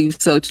 I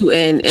believe so too.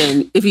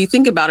 And if you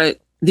think about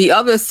it, the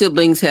other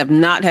siblings have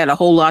not had a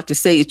whole lot to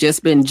say. It's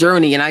just been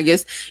Journey. And I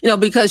guess,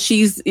 because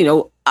she's,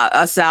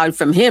 aside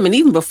from him and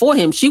even before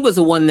him, she was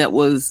the one that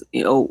was,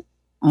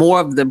 more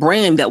of the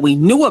brand that we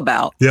knew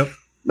about. Yep.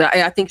 But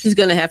I think she's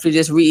going to have to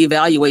just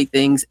reevaluate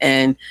things.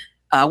 And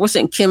we're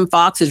saying Kim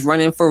Fox is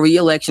running for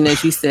re-election,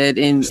 as you said,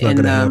 in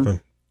Chicago.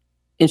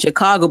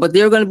 But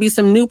there are going to be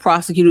some new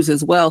prosecutors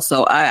as well.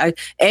 So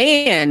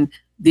and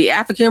the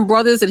African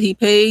brothers that he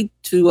paid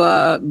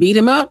to beat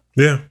him up.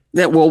 Yeah.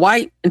 That were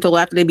white until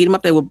after they beat him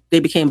up, they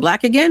became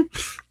black again.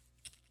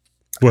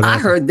 I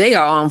heard they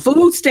are on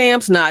food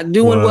stamps, not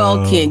doing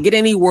well, can't get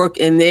any work,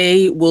 and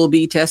they will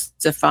be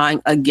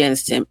testifying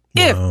against him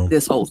if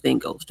this whole thing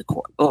goes to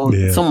court or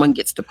someone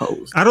gets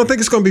deposed. I don't think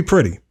it's going to be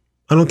pretty.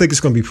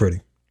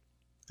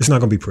 It's not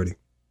going to be pretty.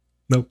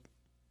 Nope.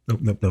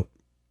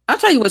 I'll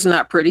tell you what's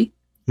not pretty.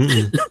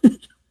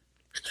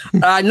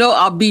 I know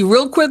I'll be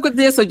real quick with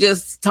this, so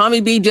just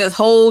Tommy B, just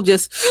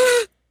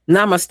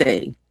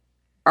namaste.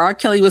 R.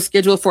 Kelly was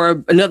scheduled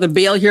for another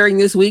bail hearing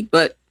this week,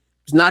 but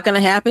it's not going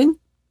to happen.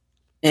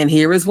 And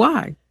here is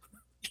why.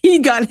 He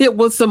got hit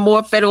with some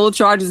more federal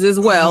charges as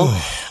well.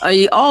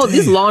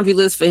 This laundry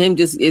list for him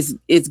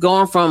it's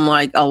gone from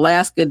like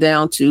Alaska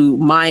down to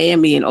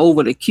Miami and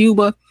over to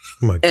Cuba.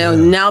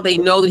 And now they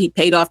know that he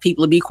paid off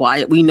people to be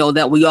quiet. We know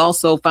that. We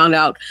also found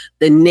out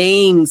the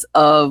names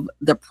of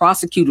the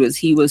prosecutors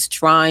he was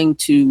trying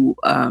to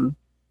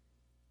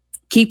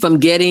keep from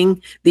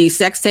getting these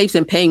sex tapes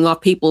and paying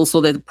off people so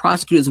that the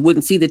prosecutors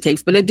wouldn't see the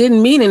tapes. But it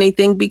didn't mean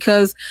anything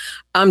because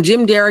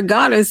Jim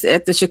Derogatis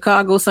at the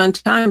Chicago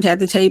Sun-Times had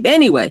the tape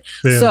anyway.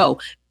 Yeah. So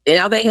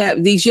now they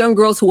have these young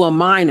girls who are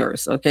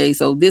minors. Okay,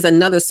 so there's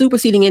another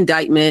superseding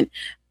indictment.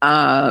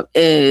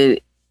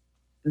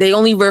 They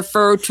only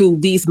refer to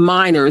these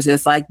minors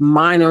as like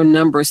minor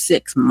number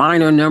 6,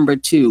 minor number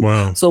 2.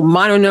 Wow. So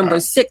minor number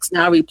 6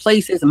 now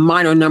replaces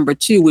minor number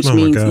 2, which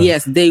means,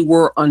 yes, they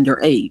were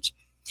underage.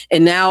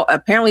 And now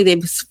apparently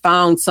they've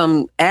found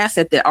some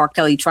asset that R.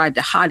 Kelly tried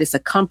to hide. It's a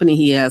company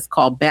he has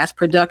called Bass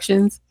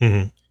Productions.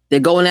 Mm-hmm. They're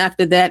going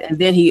after that. And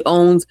then he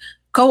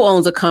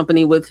co-owns a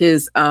company with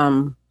his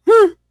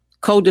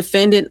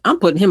co-defendant. I'm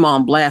putting him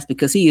on blast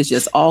because he is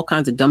just all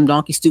kinds of dumb,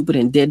 donkey, stupid,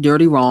 and dead,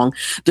 dirty, wrong.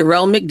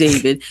 Darrell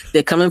McDavid,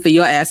 they're coming for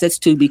your assets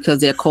too because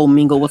they're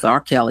co-mingle with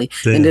R. Kelly.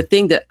 Damn. And the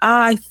thing that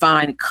I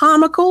find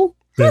comical,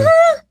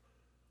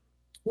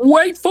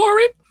 wait for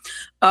it,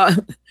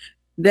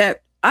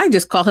 that I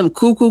just call him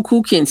Cuckoo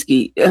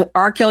Kukinski,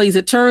 R. Kelly's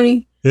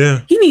attorney.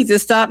 Yeah. He needs to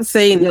stop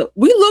saying that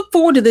we look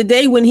forward to the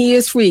day when he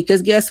is free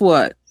because guess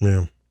what?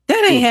 Yeah.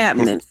 That ain't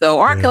happening. So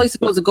R. Kelly's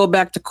supposed to go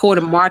back to court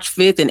on March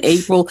 5th in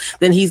April.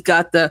 Then he's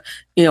got the,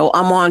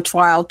 I'm on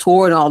trial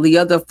tour and all the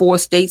other 4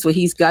 states where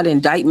he's got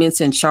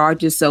indictments and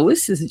charges. So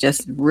this is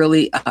just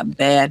really a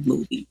bad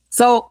movie.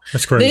 So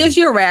there's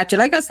your ratchet.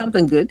 I got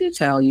something good to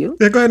tell you.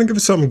 Yeah, go ahead and give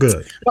us something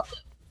good.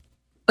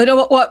 You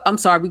know what? I'm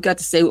sorry. We got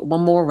to say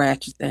one more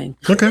ratchet thing.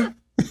 Okay.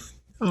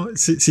 Oh,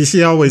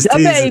 she always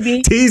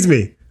tease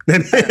me. Go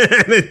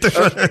ahead.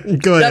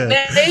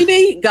 The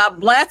baby got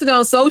blasted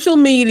on social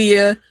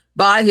media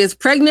by his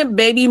pregnant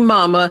baby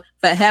mama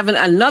for having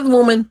another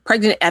woman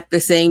pregnant at the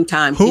same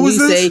time. Who is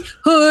this? Say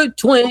hood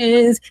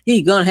twins?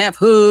 He gonna have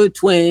hood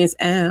twins.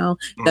 Al,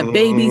 the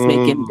babies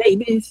making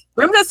babies.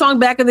 Remember that song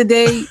back in the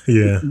day?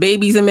 Yeah.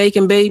 Babies and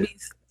making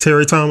babies.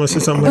 Terry Thomas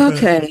or something like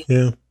that. Okay.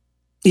 Yeah.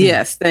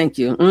 Yes, thank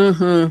you.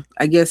 Mm-hmm.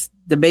 I guess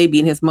the baby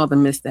and his mother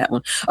missed that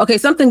one. Okay,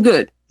 something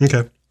good.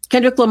 Okay.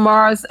 Kendrick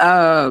Lamar's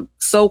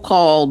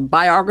so-called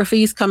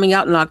biography is coming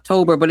out in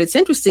October, but it's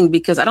interesting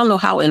because I don't know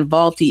how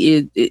involved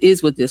he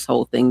is with this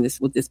whole thing,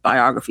 with this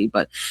biography,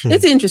 but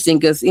it's interesting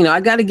because, I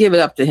got to give it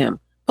up to him.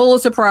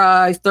 Pulitzer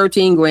Prize,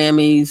 13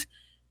 Grammys,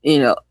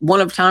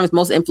 one of time's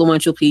most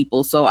influential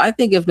people. So I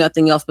think if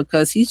nothing else,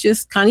 because he's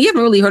just you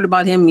haven't really heard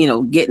about him,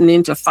 getting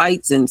into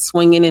fights and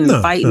swinging and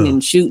fighting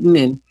and shooting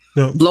and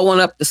blowing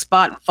up the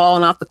spot, and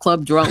falling off the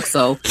club drunk.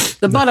 So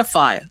the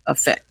Butterfly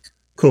Effect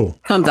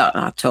comes out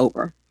in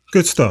October.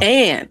 Good stuff.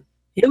 And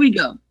here we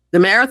go. The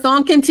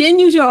marathon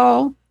continues,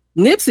 y'all.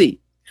 Nipsey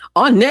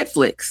on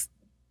Netflix.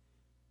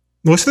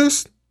 What's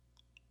this?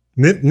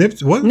 What?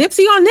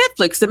 Nipsey on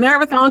Netflix. The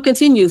marathon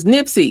continues.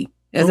 Nipsey,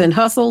 as in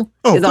hustle,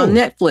 is on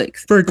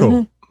Netflix. Very cool.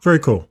 Mm-hmm. Very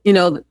cool.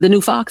 The new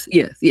Fox?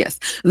 Yes.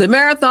 The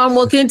marathon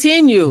will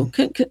continue.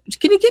 Can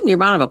you give me a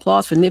round of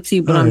applause for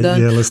Nipsey when I'm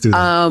done? Yeah, let's do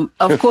that.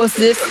 Of course,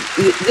 this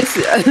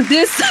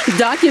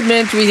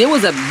documentary, it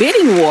was a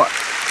bidding war.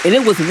 And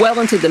it was well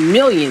into the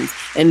millions.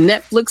 And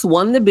Netflix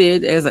won the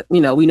bid, as we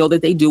know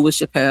that they do with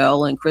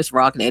Chappelle and Chris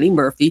Rock and Eddie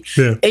Murphy.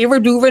 Yeah. Ava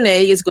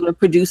DuVernay is going to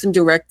produce and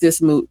direct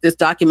this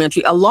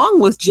documentary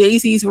along with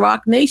Jay-Z's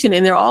Rock Nation.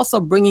 And they're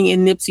also bringing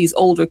in Nipsey's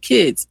older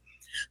kids.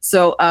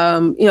 So,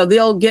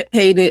 they'll get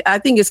paid. I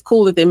think it's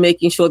cool that they're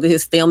making sure that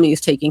his family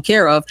is taken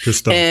care of.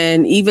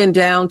 And even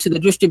down to the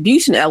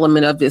distribution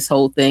element of this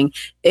whole thing.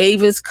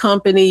 Ava's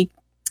company,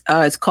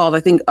 it's called,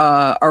 I think,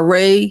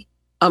 Array.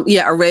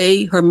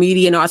 Array, her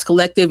media and arts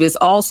collective, is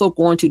also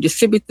going to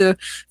distribute the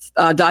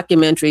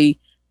documentary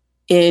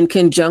in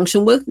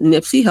conjunction with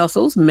Nipsey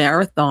Hussle's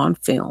Marathon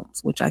Films,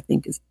 which I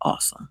think is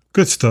awesome.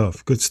 Good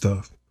stuff.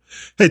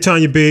 Hey,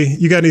 Tanya B,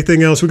 you got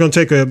anything else? We're going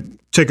to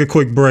take a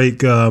quick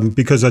break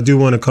because I do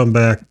want to come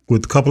back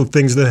with a couple of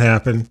things that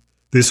happened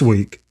this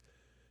week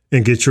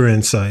and get your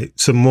insight.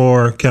 Some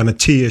more kind of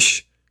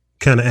tea-ish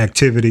kind of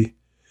activity.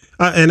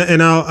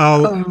 And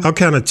I'll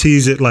kind of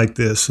tease it like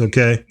this,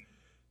 okay?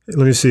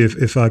 Let me see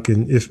if I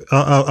can.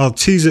 I'll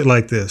tease it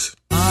like this.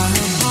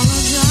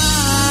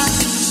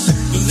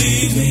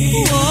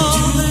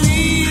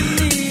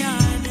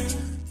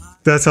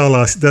 That's all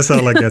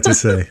I got to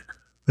say.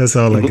 That's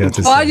all I got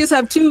to say. Well, I just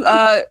have two.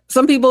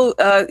 Some people.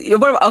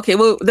 Okay.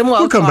 Well, then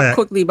we'll come talk back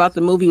quickly about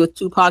the movie with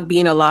Tupac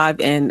being alive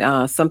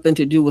and something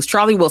to do with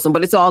Charlie Wilson.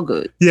 But it's all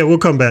good. Yeah, we'll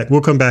come back.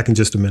 We'll come back in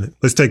just a minute.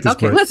 Let's take this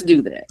break. Let's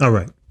do that. All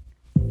right.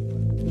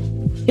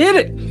 Hit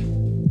it.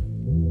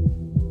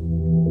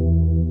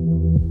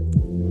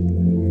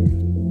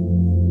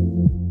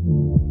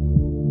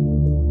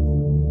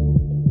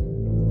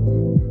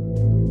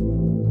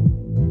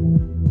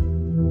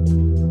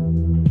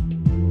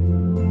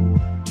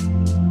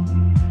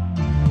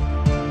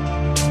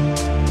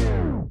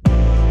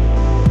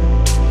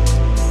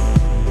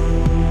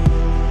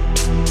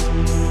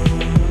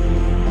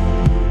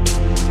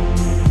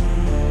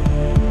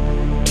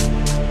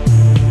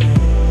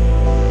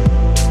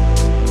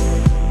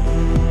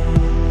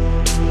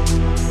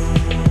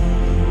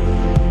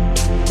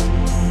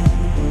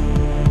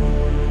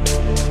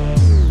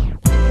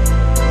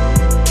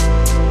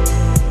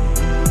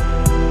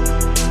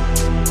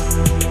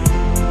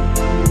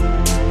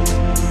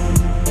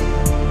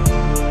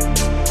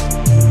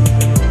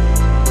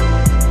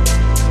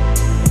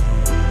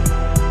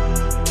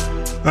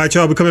 All right,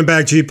 y'all, we're coming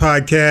back, G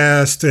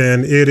Podcast,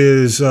 and it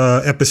is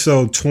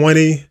episode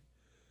 20.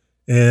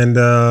 And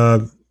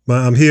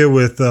I'm here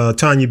with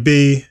Tanya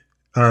B,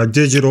 our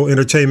digital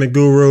entertainment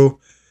guru.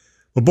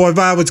 Well, boy,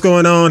 Vi, what's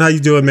going on? How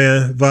you doing,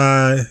 man?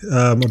 Vi,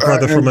 my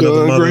brother from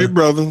another mother. Great,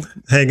 brother.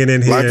 Hanging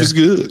in here. Life is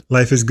good.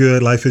 Life is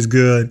good. Life is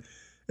good.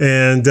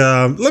 And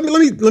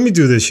let me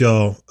do this,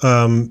 y'all.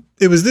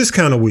 It was this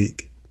kind of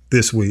week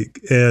this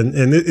week, and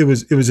it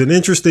was an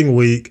interesting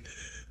week.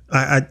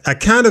 I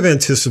kind of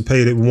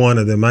anticipated one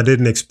of them. I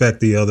didn't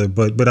expect the other,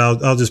 but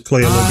I'll just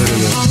play a little bit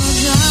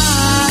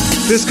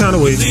of this kind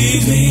of week.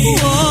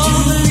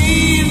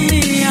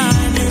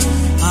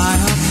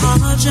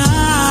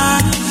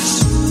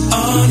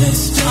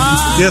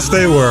 Yes,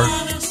 they were.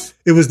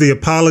 It was the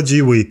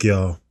apology week,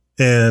 y'all,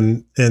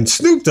 and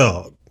Snoop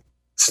Dogg,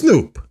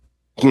 Snoop.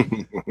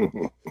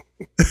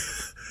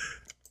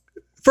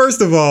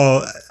 First of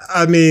all,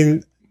 I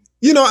mean,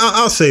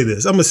 I'll say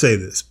this. I'm gonna say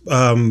this.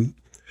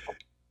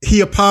 He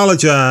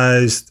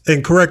apologized,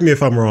 and correct me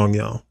if I'm wrong,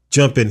 y'all.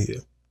 Jump in here.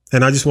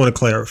 And I just want to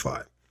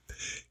clarify.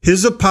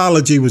 His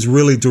apology was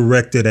really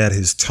directed at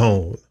his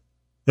tone.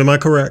 Am I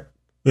correct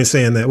in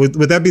saying that? Would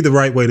that be the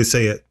right way to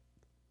say it?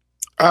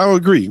 I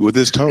agree with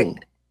his tone.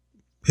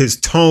 His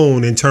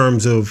tone in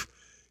terms of,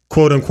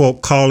 quote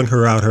unquote, calling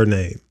her out her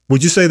name.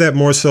 Would you say that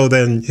more so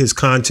than his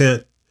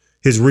content,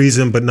 his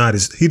reason, but not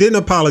his? He didn't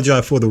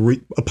apologize for the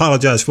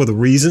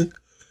reason.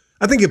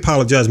 I think he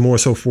apologized more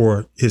so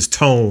for his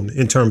tone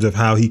in terms of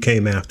how he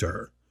came after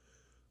her.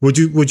 Would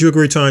you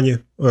agree,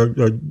 Tanya, or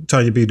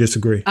Tanya B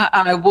disagree?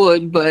 I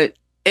would, but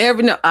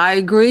I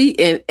agree.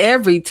 And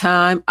every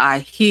time I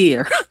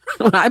hear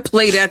when I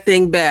play that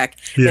thing back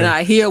and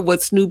I hear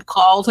what Snoop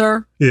called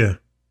her,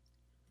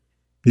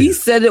 he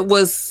said it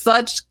was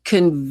such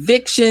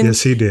conviction.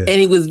 Yes, he did,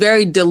 and he was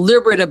very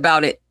deliberate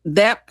about it.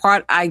 That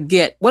part I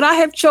get. Would I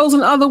have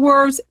chosen other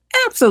words?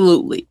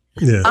 Absolutely.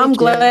 Yeah. I'm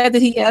glad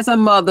that he has a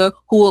mother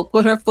who will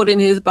put her foot in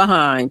his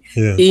behind.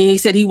 Yeah. He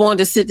said he wanted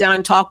to sit down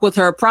and talk with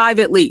her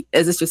privately,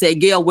 as if to say,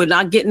 Gail, we're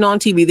not getting on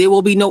TV. There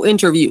will be no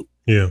interview.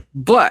 Yeah.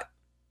 But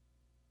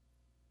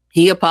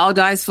he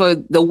apologized for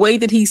the way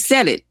that he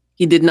said it.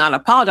 He did not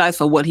apologize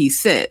for what he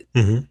said.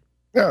 Mm-hmm.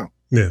 Yeah.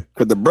 Yeah.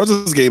 Because the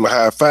brothers gave him a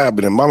high five,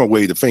 but then mama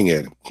waved a finger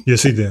at him.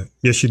 Yes, he did.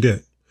 Yes, she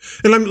did.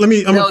 And let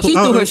me. She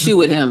threw her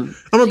shoe at him.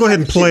 I'm gonna go ahead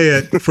and play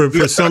it for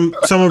some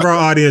of our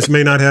audience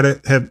may not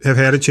have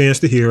had a chance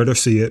to hear it or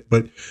see it,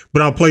 but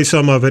I'll play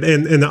some of it.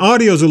 And the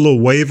audio's a little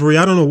wavery.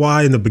 I don't know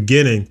why in the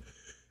beginning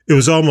it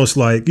was almost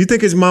like you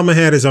think his mama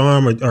had his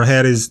arm or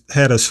had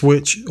a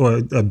switch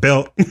or a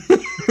belt.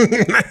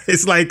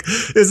 It's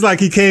like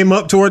he came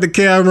up toward the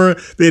camera,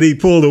 then he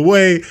pulled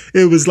away.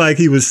 It was like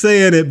he was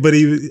saying it, but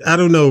I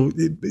don't know.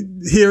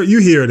 You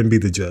hear it and be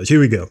the judge. Here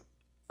we go.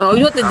 Oh,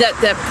 you know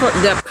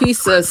that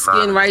piece of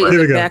skin right in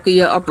the back of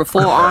your upper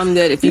forearm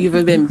that if you've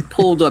ever been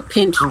pulled or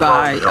pinched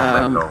by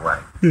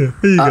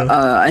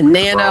a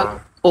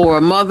nana or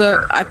a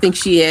mother, I think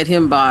she had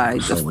him by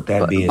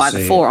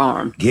the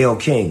forearm. Gayle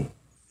King.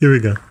 Here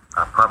we go.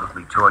 I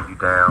publicly tore you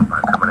down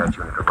by coming at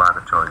you in a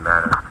derogatory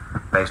manner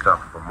based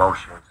off of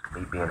emotions,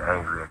 me being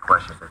angry at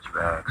questions that you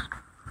asked.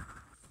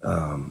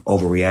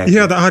 Overreacting. You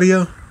hear the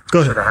audio? Go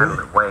ahead. Should have handled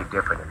it way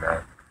different than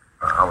that.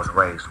 I was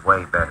raised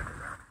way better than that.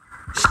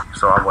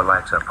 So I would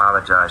like to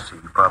apologize to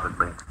you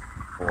publicly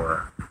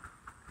for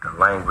the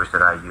language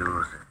that I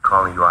used,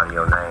 calling you out of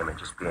your name and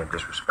just being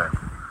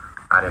disrespectful.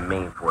 I didn't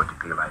mean for it to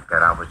be like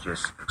that. I was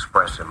just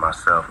expressing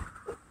myself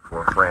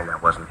for a friend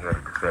that wasn't here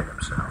to defend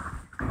himself.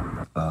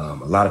 A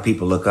lot of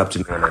people look up to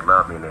me and they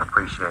love me and they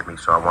appreciate me,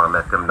 so I want to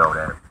let them know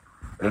that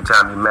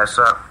anytime you mess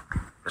up,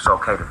 it's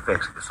okay to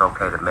fix it. It's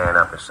okay to man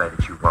up and say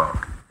that you're wrong.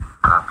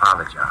 I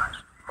apologize.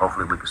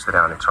 Hopefully we can sit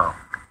down and talk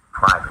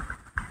privately.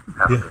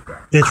 Have a good day.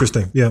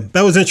 Interesting. Yeah,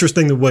 that was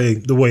interesting the way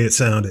it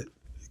sounded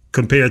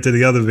compared to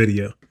the other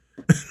video.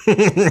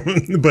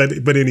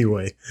 but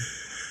anyway,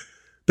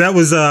 That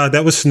was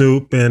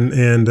Snoop,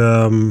 and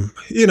I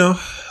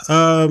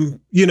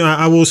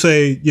will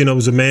say, it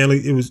was a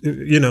manly. It was,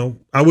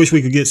 I wish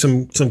we could get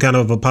some kind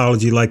of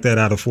apology like that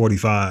out of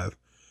 45.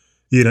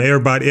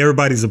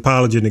 Everybody's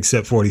apologizing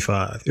except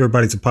 45.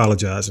 Everybody's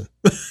apologizing.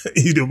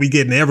 We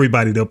getting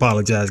everybody to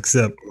apologize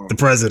except the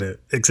president,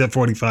 except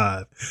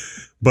 45.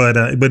 But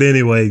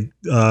anyway,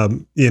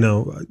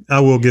 I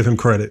will give him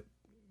credit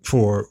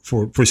for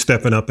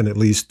stepping up and at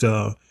least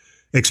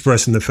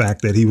expressing the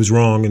fact that he was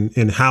wrong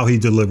in how he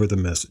delivered the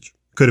message.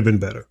 Could have been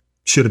better.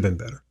 Should have been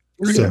better.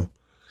 Yeah. So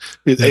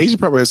his agent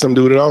probably had something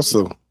to do with it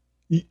also.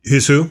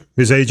 His who?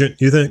 His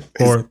agent, you think?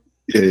 Or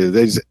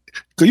they just,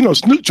 because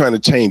Snoop trying to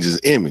change his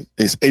image.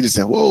 His agent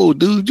said, "Whoa,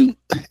 dude,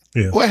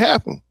 what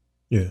happened?"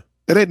 Yeah,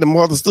 that ain't the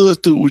Martha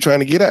Stewart we're trying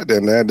to get out there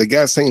now. The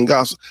guy singing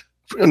gospel,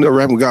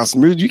 rapping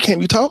gospel music. You can't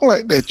be talking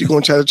like that. You're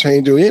gonna try to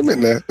change your image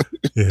now.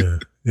 Yeah.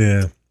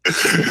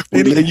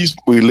 We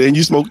letting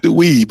you smoke the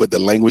weed, but the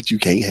language you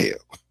can't have.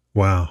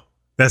 Wow,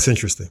 that's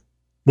interesting.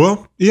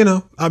 Well,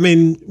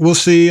 we'll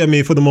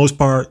see. For the most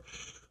part,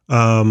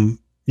 I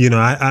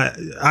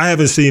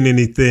haven't seen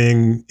any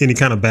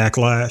kind of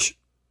backlash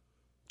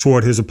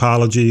toward his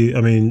apology.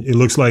 It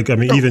looks like,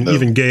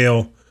 even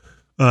Gayle,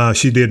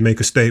 she did make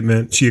a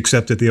statement. She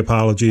accepted the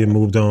apology and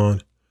moved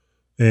on.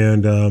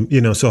 And,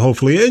 so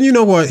hopefully, and you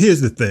know what,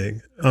 here's the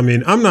thing.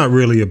 I'm not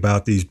really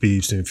about these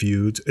beefs and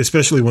feuds,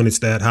 especially when it's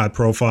that high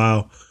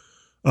profile,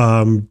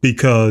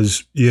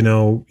 because,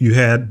 you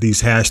had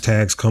these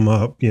hashtags come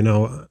up,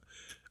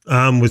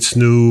 I'm with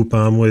Snoop,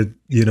 I'm with,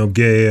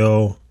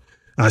 Gayle,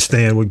 I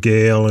stand with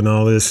Gayle and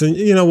all this. And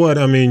you know what?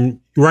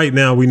 Right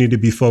now we need to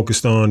be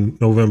focused on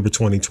November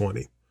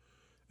 2020.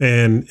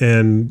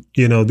 And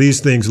these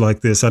things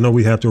like this, I know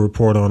we have to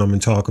report on them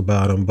and talk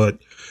about them, but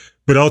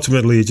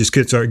ultimately it just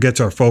gets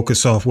our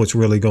focus off what's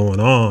really going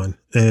on.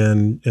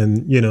 And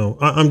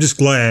I'm just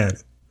glad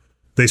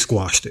they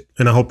squashed it,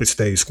 and I hope it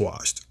stays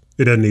squashed.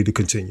 It doesn't need to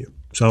continue.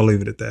 So I'll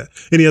leave it at that.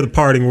 Any other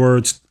parting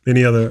words?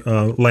 Any other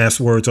last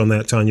words on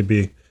that, Tanya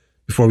B,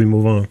 before we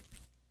move on?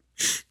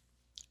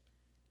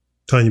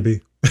 Tanya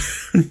B.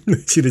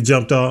 She'd have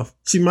jumped off.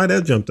 She might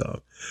have jumped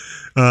off.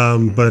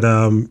 But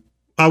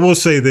I will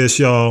say this,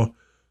 y'all,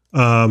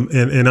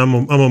 and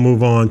I'm gonna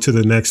move on to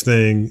the next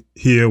thing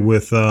here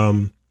with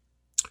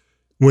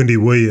Wendy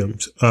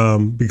Williams,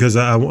 because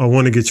I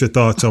want to get your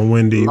thoughts on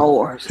Wendy.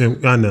 Lord.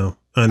 And I know,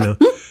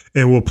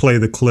 and we'll play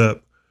the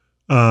clip.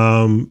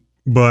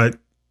 But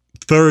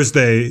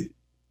Thursday,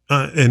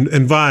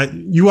 and Vi,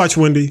 you watch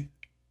Wendy?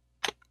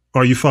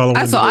 Are you following?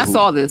 I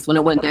saw this when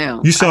it went down.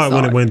 You saw it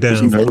when it went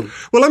down.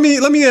 Well, let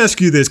me ask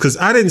you this, because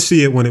I didn't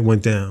see it when it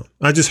went down.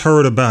 I just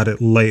heard about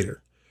it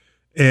later.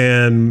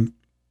 And,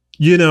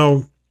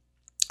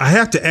 I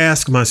have to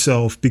ask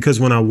myself, because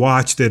when I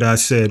watched it, I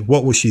said,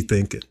 what was she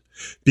thinking?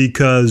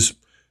 Because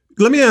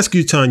let me ask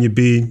you, Tanya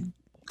B,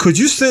 could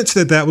you sense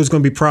that was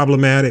going to be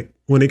problematic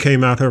when it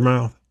came out her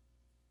mouth?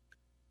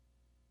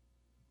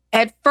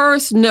 At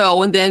first,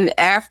 no, and then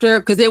after,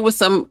 because there was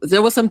some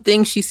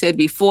things she said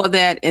before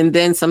that, and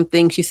then some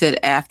things she said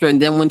after, and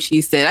then when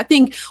she said, I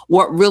think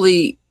what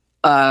really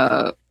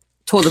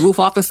tore the roof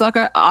off the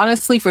sucker,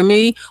 honestly, for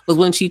me, was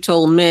when she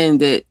told men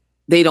that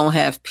they don't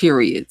have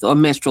periods or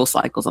menstrual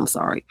cycles. I'm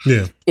sorry.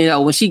 Yeah.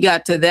 When she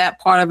got to that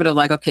part of it, of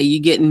like, okay,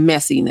 you're getting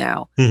messy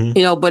now.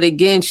 Mm-hmm. But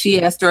again, she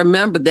has to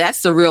remember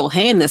that's the real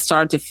hand that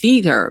started to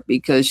feed her,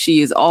 because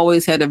she has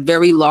always had a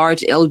very large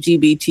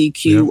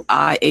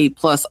LGBTQIA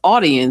plus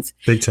audience.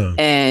 Big time.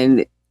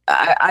 And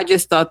I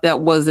just thought that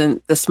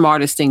wasn't the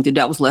smartest thing to do.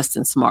 That was less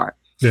than smart.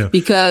 Yeah.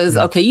 Because,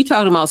 okay, you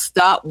talking about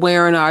stop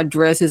wearing our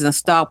dresses and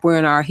stop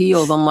wearing our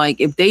heels. I'm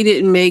like, if they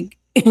didn't make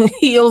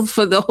heels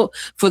for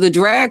the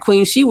drag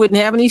queen, she wouldn't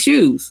have any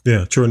shoes.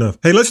 Yeah, true enough.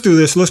 Hey, let's do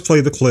this. Let's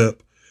play the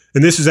clip.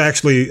 And this is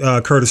actually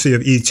courtesy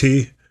of ET,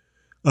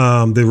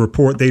 the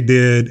report they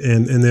did,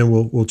 and then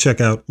we'll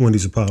check out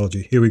Wendy's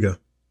apology. Here we go.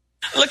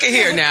 Look at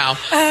here now,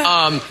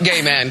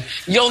 gay men.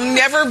 You'll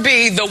never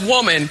be the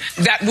woman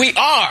that we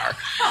are,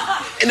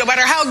 no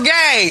matter how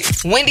gay.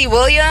 Wendy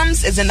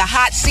Williams is in the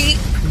hot seat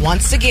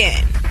once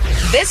again.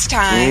 This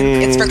time,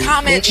 it's for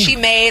comments she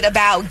made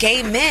about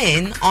gay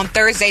men on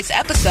Thursday's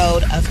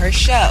episode of her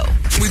show.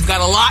 We've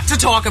got a lot to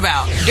talk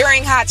about.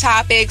 During Hot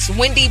Topics,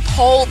 Wendy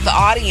polled the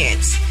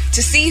audience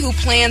to see who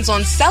plans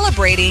on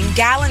celebrating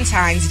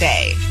Galentine's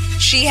Day.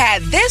 She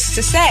had this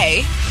to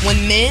say when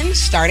men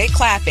started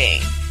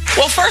clapping.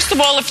 Well, first of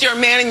all, if you're a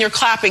man and you're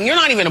clapping, you're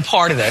not even a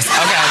part of this,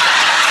 okay?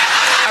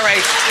 All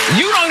right?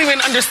 You don't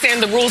even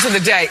understand the rules of the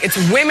day. It's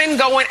women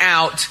going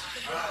out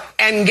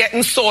and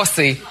getting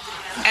saucy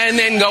and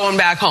then going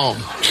back home.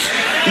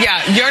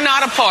 Yeah, you're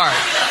not a part.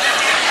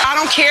 I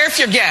don't care if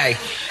you're gay.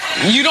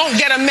 You don't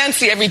get a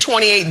menses every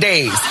 28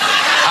 days,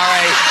 all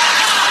right?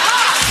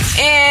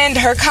 And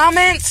her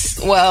comments,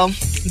 well,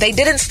 they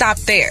didn't stop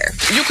there.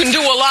 You can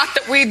do a lot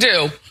that we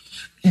do,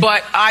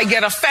 but I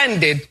get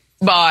offended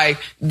by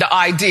the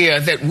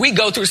idea that we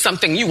go through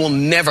something you will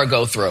never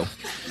go through.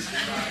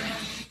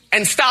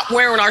 And stop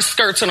wearing our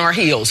skirts and our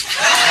heels.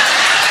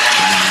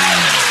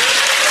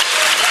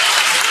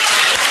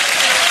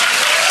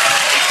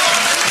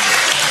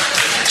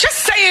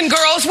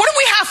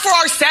 for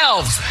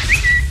ourselves.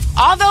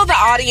 Although the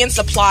audience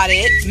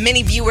applauded,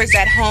 many viewers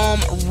at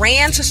home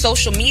ran to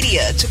social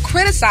media to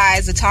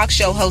criticize the talk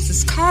show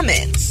host's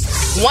comments.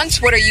 One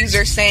Twitter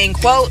user saying,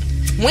 quote,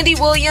 "Wendy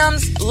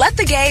Williams, let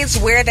the gays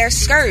wear their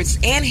skirts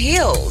and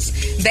heels.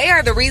 They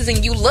are the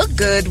reason you look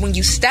good when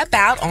you step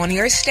out on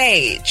your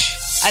stage."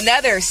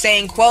 Another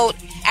saying, quote,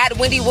 "At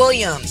Wendy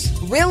Williams,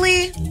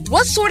 really?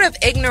 What sort of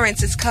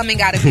ignorance is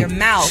coming out of your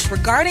mouth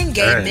regarding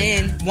gay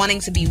men wanting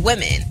to be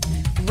women?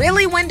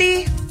 Really,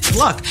 Wendy?"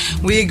 Look,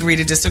 we agree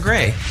to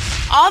disagree.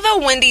 Although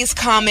Wendy's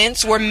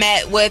comments were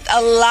met with a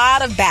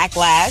lot of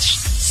backlash,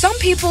 some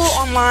people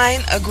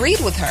online agreed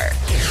with her.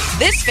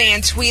 This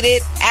fan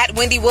tweeted, "At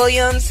Wendy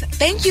Williams,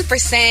 thank you for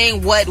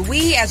saying what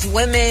we as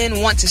women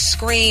want to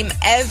scream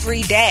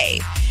every day.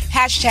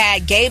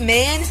 Hashtag gay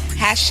men,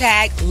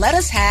 hashtag let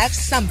us have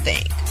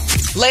something."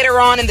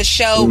 Later on in the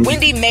show,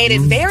 Wendy made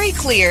it very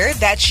clear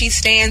that she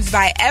stands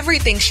by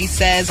everything she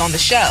says on the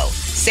show,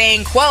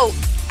 saying, quote,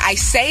 "I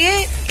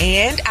say it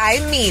and I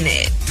mean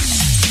it."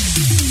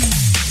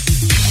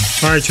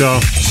 All right,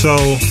 y'all.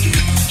 So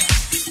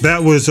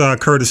that was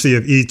courtesy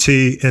of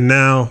E.T. And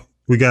now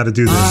we got to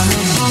do this.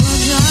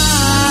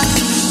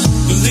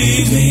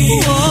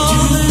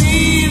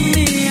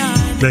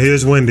 Now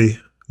here's Wendy.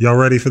 Y'all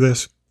ready for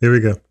this? Here we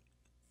go.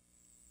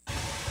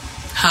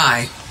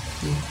 Hi.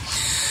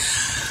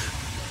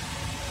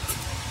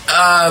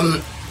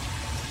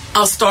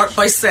 I'll start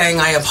by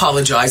saying I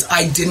apologize.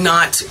 I did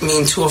not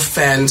mean to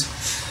offend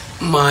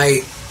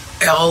my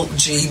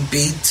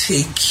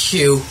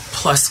LGBTQ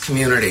plus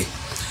community.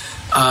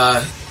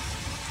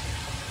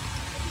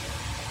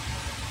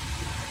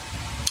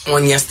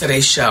 On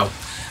yesterday's show.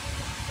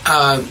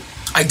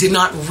 I did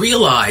not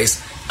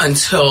realize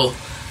until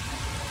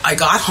I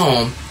got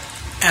home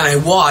and I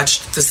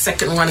watched the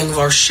second running of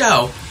our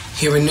show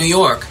here in New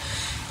York.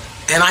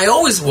 And I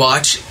always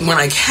watch, when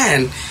I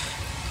can,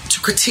 to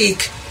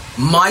critique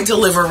my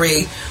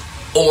delivery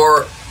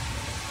or,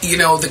 you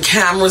know, the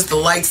cameras, the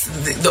lights,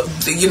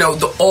 the you know,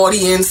 the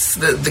audience,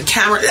 the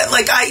camera.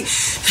 Like,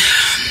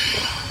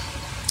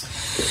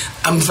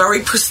 I'm very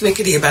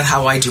persnickety about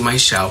how I do my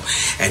show.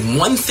 And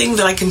one thing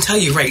that I can tell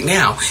you right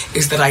now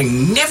is that I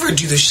never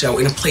do the show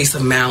in a place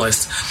of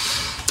malice.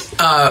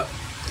 I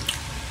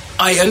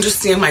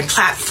understand my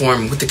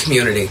platform with the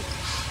community,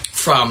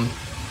 from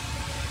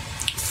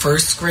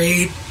first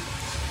grade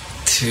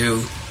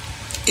to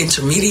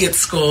intermediate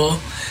school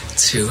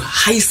to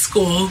high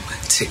school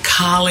to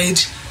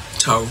college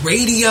to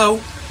radio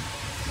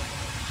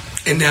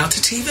and now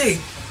to TV.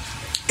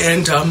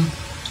 And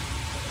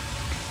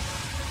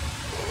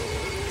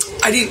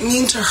I didn't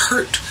mean to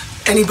hurt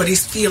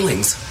anybody's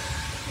feelings.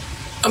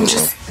 I'm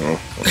just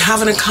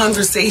having a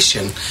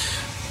conversation.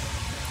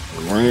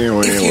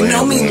 If you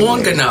know me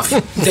long enough,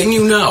 then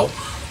you know.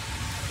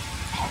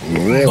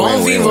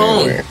 Bon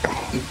vivant.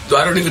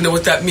 I don't even know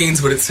what that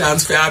means, but it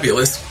sounds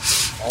fabulous.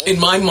 In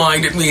my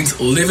mind, it means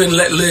live and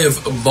let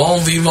live.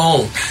 Bon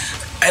vivant.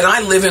 And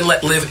I live and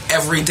let live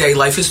every day.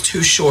 Life is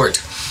too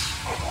short.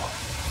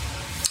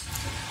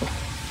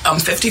 I'm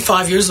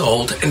 55 years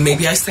old, and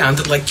maybe I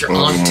sounded like your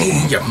auntie,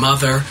 your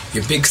mother,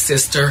 your big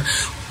sister,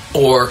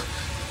 or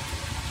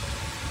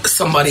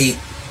somebody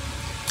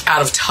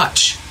out of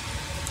touch.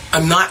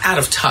 I'm not out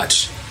of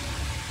touch,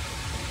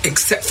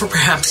 except for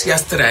perhaps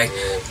yesterday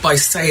by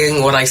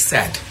saying what I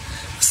said.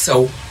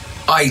 So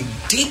I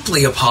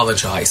deeply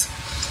apologize,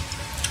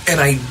 and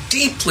I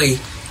deeply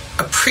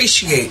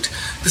appreciate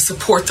the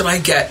support that I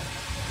get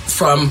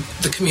from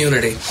the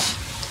community.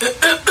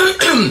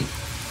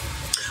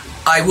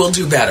 I will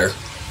do better.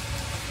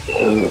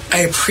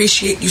 I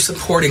appreciate you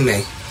supporting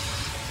me.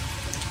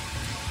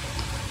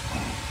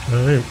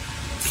 All right.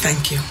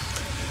 Thank you.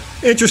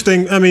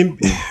 Interesting. I mean,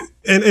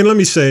 and let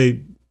me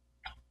say,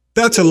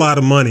 that's a lot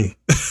of money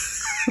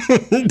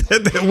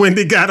that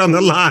Wendy got on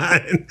the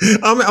line.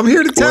 I'm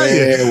here to tell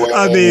you.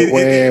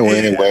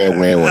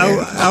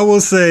 I will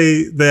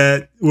say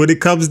that when it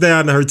comes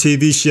down to her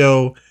TV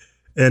show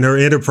and her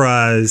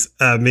enterprise,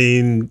 I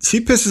mean,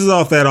 she pisses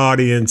off that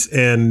audience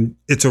and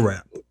it's a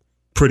wrap,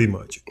 pretty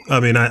much. I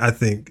mean, I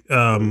think.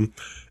 You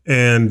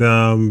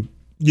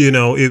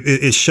know,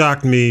 it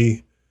shocked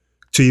me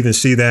to even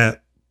see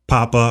that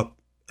pop up.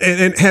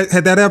 And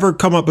had that ever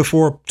come up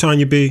before,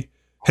 Tanya B?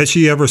 Had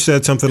she ever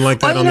said something like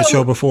that on the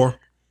show before?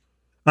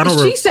 I don't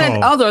recall. She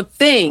said other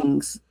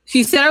things.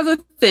 She said other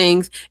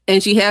things,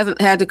 and she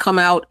hasn't had to come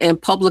out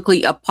and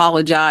publicly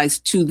apologize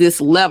to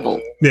this level.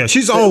 Yeah,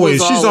 she's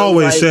always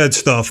said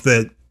stuff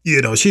that,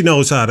 you know, she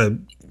knows how to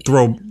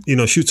throw, you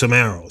know, shoot some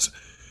arrows.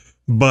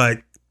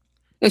 But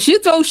and she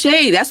throws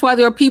shade. That's why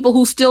there are people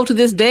who still to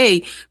this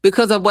day,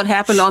 because of what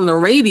happened on the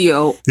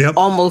radio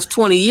almost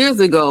 20 years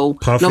ago,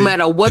 Puffy. No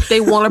matter what they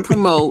want to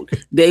promote,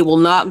 they will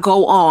not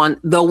go on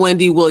the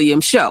Wendy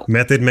Williams show.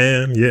 Method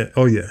Man. Yeah.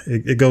 Oh, yeah.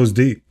 It goes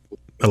deep.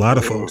 A lot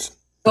of folks.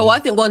 So I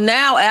think, well,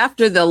 now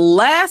after the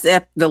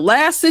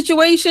last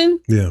situation,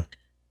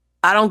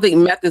 I don't think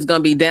Meth is going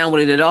to be down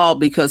with it at all,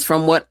 because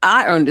from what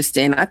I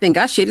understand, I think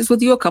I shared this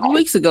with you a couple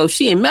weeks ago.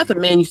 She and Method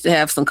Man used to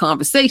have some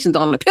conversations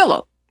on the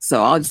pillow.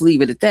 So I'll just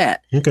leave it at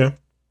that. Okay.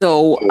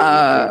 So,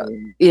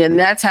 and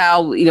that's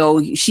how,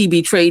 she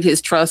betrayed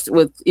his trust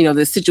with,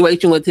 the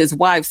situation with his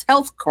wife's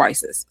health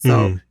crisis.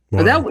 So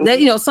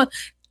that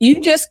you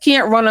just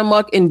can't run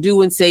amok and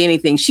do and say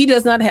anything. She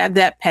does not have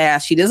that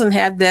past. She doesn't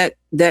have that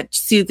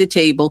seat at the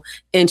table,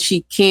 and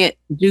she can't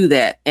do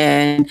that.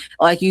 And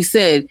like you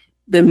said,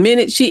 the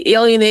minute she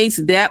alienates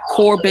that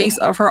core base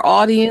of her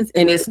audience,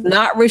 and it's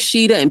not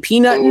Rashida and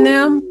Peanut and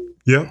them,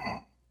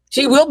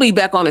 she will be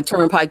back on the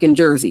turnpike in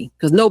Jersey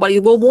because nobody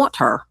will want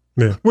her.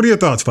 Yeah. What are your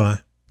thoughts, Vi?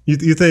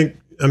 You think?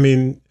 I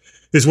mean,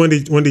 is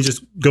Wendy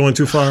just going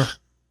too far?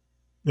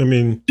 I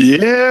mean,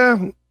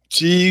 yeah.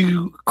 She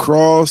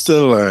crossed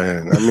the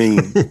line. I mean,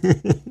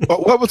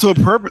 what was her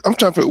purpose? I'm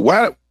trying to figure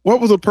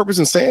what was her purpose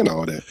in saying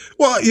all that?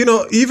 Well,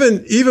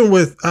 even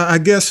with, I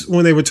guess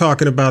when they were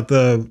talking about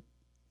the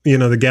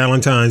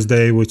Galentine's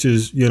Day, which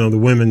is, the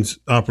women's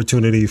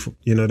opportunity for,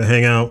 to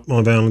hang out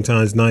on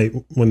Valentine's night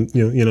when,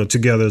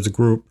 together as a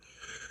group,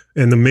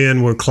 and the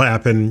men were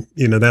clapping,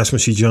 that's when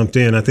she jumped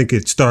in. I think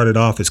it started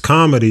off as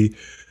comedy,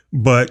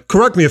 but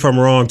correct me if I'm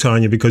wrong,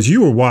 Tanya, because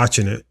you were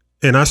watching it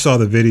and I saw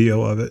the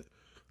video of it.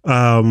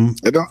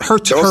 It don't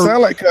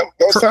sound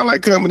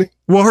like comedy.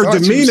 Well,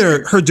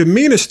 her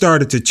demeanor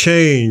started to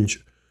change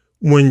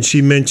when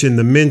she mentioned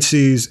the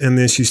Menzies, and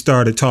then she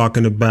started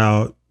talking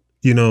about,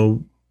 we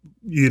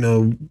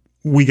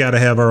got to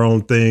have our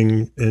own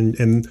thing,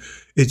 and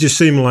it just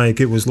seemed like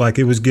it was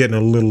getting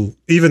a little.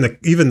 Even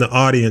the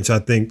audience, I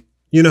think,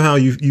 how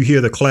you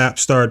hear the clap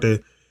start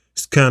to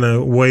kind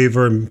of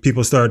waver, and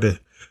people start to.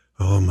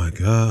 Oh my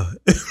God!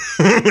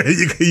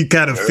 you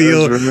kind of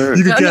feel.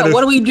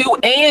 What do we do?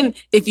 And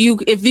if you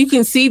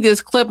can see this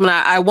clip, and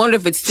I wonder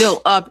if it's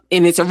still up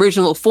in its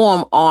original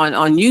form on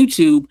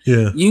YouTube.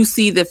 Yeah. You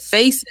see the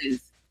faces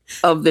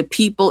of the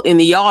people in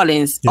the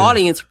audience. Yeah.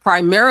 Audience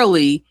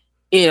primarily,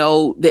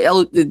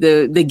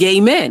 the gay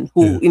men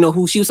who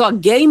who she saw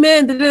gay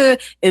men,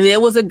 and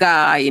there was a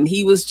guy, and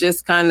he was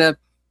just kind of,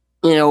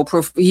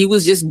 he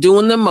was just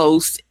doing the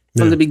most.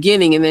 From the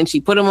beginning, and then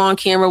she put him on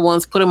camera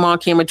once, put him on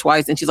camera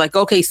twice, and she's like,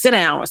 okay, sit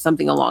down, or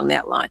something along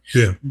that line.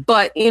 Yeah.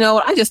 But,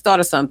 I just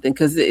thought of something,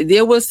 because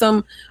there was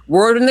some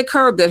word in the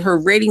curb that her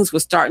ratings were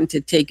starting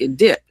to take a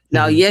dip.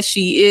 Now, yes,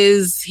 she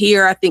is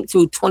here, I think,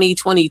 through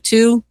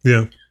 2022.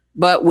 Yeah.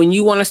 But when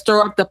you want to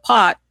stir up the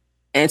pot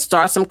and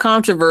start some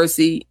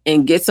controversy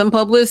and get some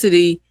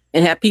publicity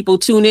and have people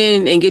tune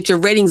in and get your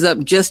ratings up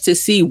just to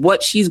see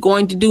what she's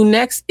going to do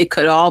next, it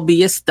could all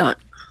be a stunt.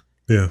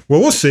 Yeah. Well,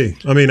 we'll see.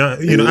 I mean, I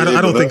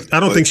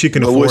don't think she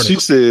can afford what she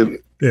said.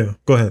 Yeah.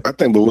 Go ahead. I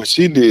think, but what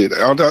she did,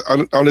 all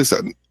this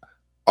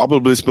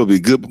publicity supposed to be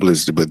good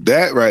publicity, but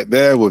that right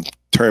there would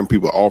turn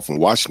people off from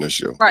watching the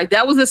show. Right.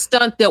 That was a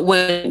stunt that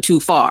went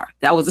too far.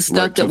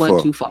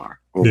 Went too far.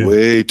 Yeah.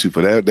 Way too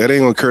far. That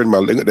ain't gonna encourage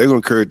they're gonna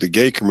encourage the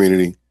gay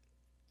community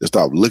to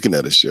stop looking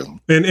at the show.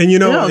 And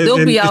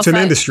it's an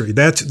industry.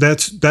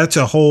 That's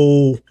a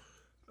whole.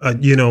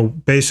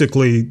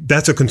 Basically,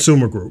 that's a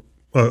consumer group.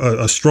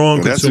 A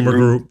strong consumer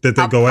group that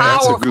they go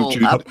after.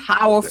 A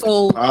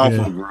powerful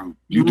group.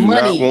 You do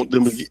not want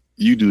them.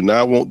 You do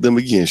not want them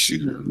against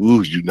you.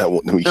 Ooh, you do not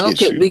want them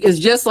against you.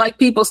 Because just like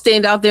people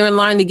stand out there in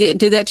line to get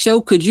into that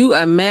show, could you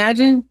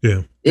imagine?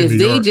 Yeah. If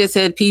they just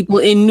had people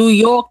in New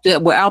York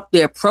that were out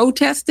there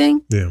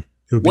protesting,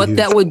 what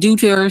that would do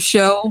to her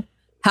show,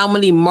 how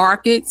many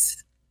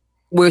markets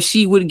where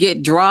she would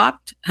get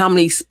dropped, how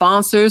many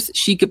sponsors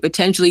she could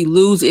potentially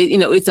lose.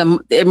 It's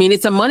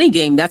a money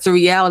game. That's the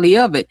reality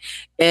of it.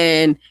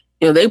 And,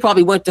 they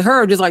probably went to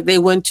her just like they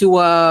went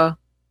to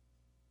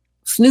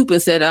Snoop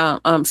and said,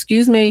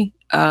 excuse me,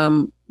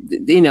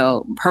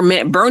 her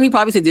man, Bernie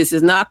probably said, this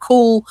is not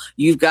cool.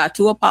 You've got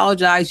to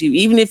apologize.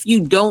 Even if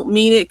you don't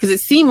mean it, because it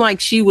seemed like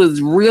she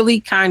was really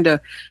kind of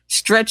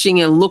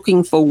stretching and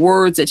looking for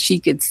words that she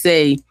could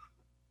say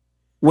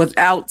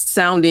without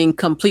sounding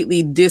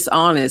completely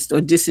dishonest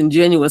or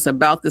disingenuous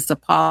about this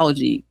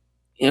apology.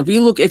 And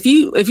if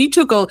you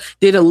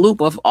did a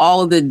loop of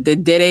all of the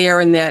dead air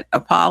in that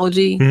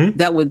apology,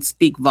 that would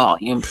speak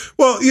volume.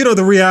 Well,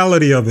 the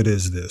reality of it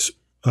is this: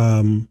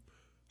 her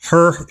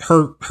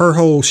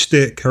whole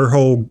shtick, her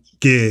whole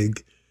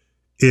gig,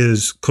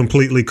 is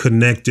completely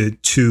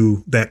connected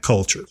to that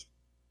culture.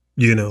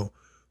 The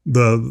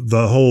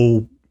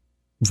whole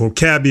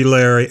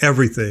vocabulary,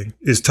 everything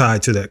is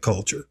tied to that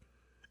culture.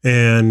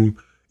 And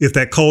if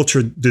that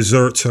culture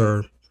deserts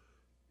her,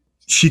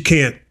 she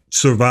can't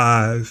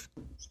survive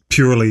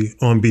purely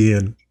on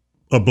being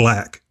a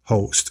black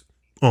host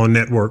on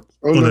a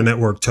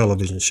network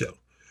television show.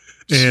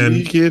 And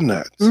she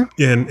cannot.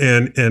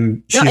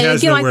 And she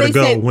has nowhere to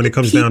go when it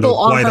comes down to a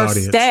white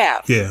audience.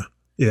 Staff.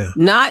 Yeah.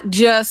 Not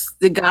just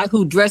the guy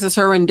who dresses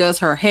her and does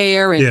her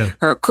hair and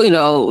her,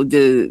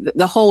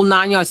 the whole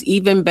 9 yards,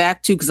 even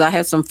back to, because I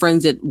have some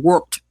friends that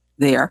worked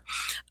there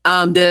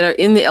that are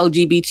in the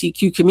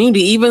LGBTQ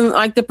community, even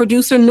like the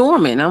producer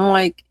Norman. I'm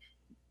like,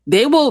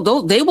 they will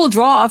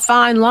draw a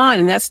fine line,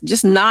 and that's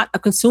just not a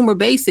consumer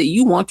base that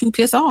you want to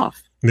piss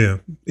off. Yeah.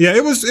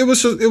 It was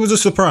a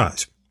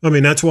surprise. I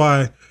mean, that's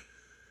why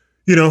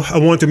you know, I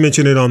want to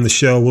mention it on the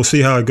show. We'll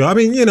see how it goes. I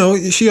mean, you know,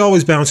 she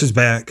always bounces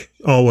back,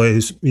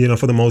 always, you know,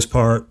 for the most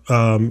part.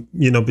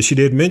 You know, but she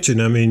did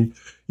mention, I mean,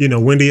 you know,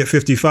 Wendy at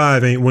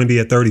 55 ain't Wendy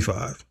at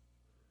 35,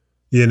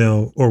 you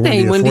know, or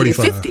Wendy at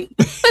 45. At 50.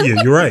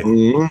 Yeah, you're right.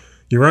 Mm-hmm.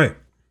 You're right.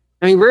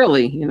 I mean,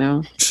 really, you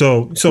know.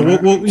 So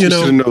we'll you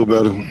know, should know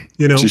better.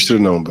 You know, she should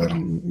have known better.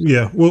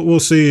 Yeah,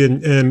 we'll see.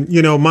 And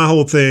you know, my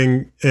whole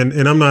thing,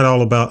 and I'm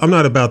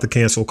not about the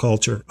cancel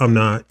culture. I'm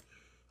not.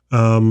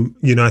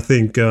 You know, I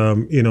think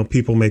you know,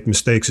 people make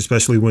mistakes,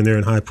 especially when they're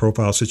in high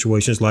profile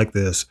situations like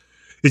this.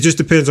 It just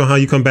depends on how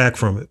you come back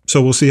from it.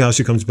 So we'll see how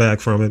she comes back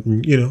from it,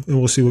 and you know, and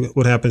we'll see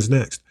what happens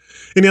next.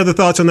 Any other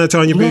thoughts on that,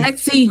 Tanya B?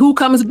 Let's see who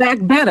comes back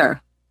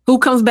better. Who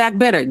comes back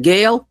better,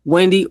 Gail,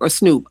 Wendy, or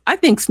Snoop? I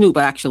think Snoop,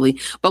 actually.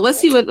 But let's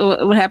see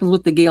what happens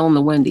with the Gail and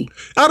the Wendy.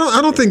 I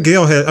don't think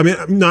Gail has. I mean,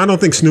 no, I don't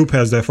think Snoop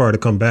has that far to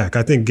come back.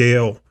 I think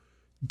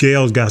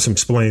Gail's got some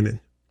splaining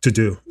to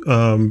do.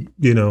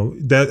 You know,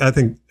 that I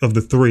think of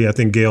the three, I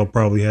think Gail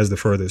probably has the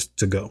furthest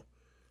to go.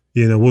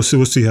 You know, we'll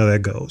see how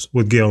that goes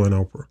with Gail and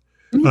Oprah.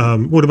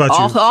 What about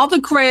you?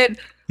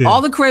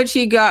 All the cred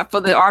she got for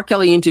the R.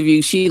 Kelly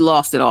interview, she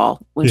lost it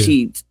all when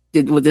she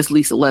did with this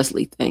Lisa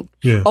Leslie thing.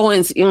 Yeah. Oh,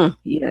 and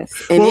yes.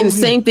 And then the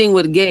same thing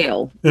with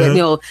Gail. Uh-huh. You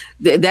know,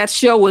 that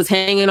show was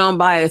hanging on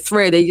by a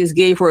thread. They just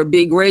gave her a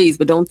big raise,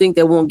 but don't think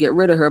they won't get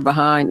rid of her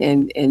behind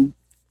and you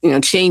know,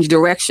 change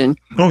direction.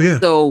 Oh, yeah.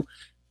 So,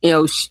 you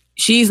know,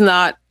 she's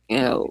not, you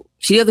know,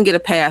 she doesn't get a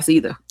pass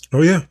either.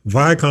 Oh, yeah.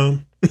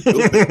 Viacom.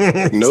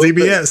 No,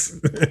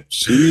 CBS.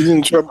 She's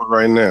in trouble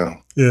right now.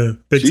 Yeah.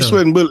 She's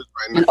sweating bullets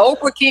right now. And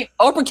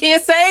Oprah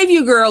can't save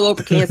you, girl.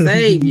 Oprah can't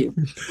save you.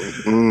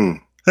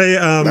 Hey,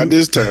 not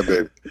this time,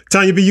 baby.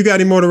 Tanya B, you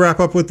got any more to wrap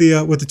up with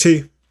the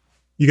tea?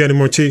 You got any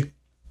more tea?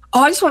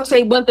 Oh, I just want to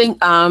say one thing,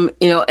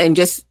 you know, and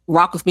just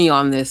rock with me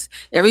on this.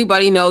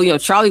 Everybody know, you know,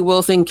 Charlie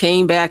Wilson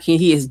came back and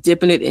he is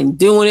dipping it and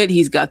doing it.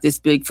 He's got this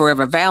big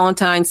Forever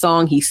Valentine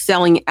song. He's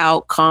selling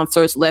out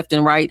concerts left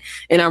and right,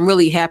 and I'm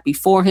really happy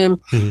for him.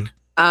 Mm-hmm.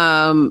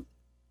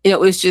 You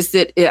know, it's just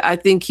that I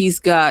think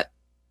he's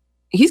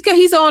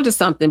on to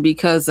something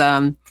because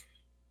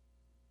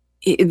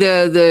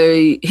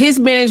his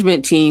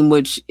management team,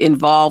 which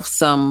involves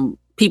some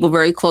people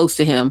very close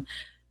to him,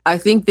 I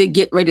think they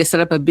get ready to set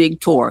up a big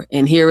tour,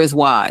 and here is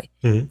why.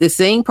 Mm-hmm. The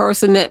same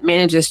person that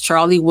manages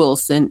Charlie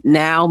Wilson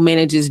now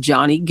manages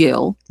Johnny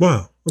Gill.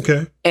 Wow.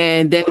 Okay.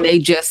 And then they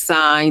just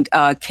signed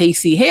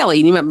Casey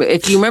Haley.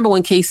 If you remember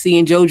when Casey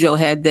and JoJo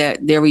had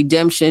their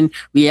redemption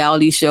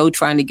reality show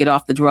trying to get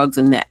off the drugs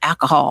and the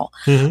alcohol,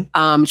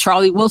 mm-hmm.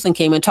 Charlie Wilson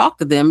came and talked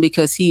to them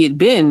because he had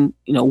been,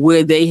 you know,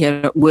 where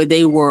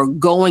they were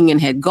going and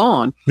had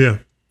gone. Yeah.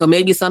 So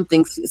maybe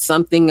something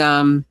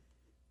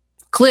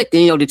clicked,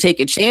 you know, to take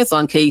a chance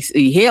on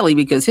Casey Haley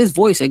because his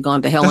voice had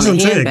gone to hell in a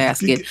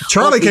handbasket.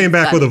 Charlie came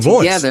back with a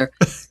voice. Together.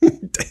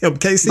 Damn,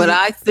 Casey. But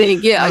I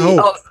think,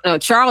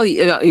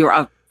 Charlie,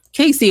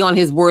 Casey on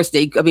his worst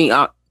day. I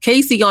mean,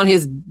 Casey on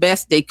his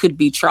best day could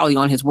be Charlie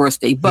on his worst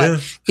day.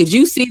 But could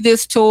you see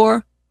this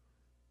tour?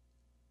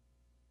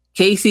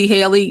 Casey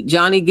Haley,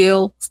 Johnny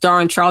Gill,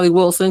 starring Charlie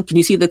Wilson. Can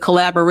you see the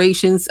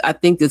collaborations? I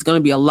think there's going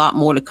to be a lot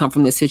more to come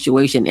from this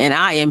situation, and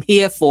I am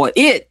here for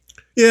it.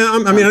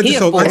 Yeah, I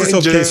just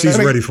hope Casey's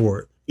ready for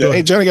it. Yeah,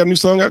 hey, Johnny got a new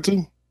song out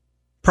too?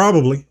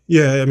 Probably.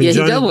 Yeah, I mean,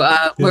 Johnny, he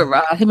does.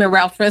 With him and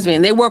Ralph Tresvant,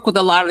 and they work with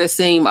a lot of the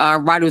same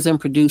writers and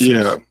producers.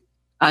 Yeah.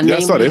 I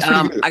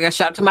got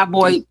shout out to my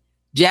boy,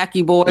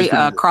 Jackie Boy,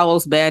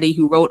 Carlos Batty,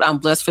 who wrote I'm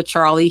Blessed for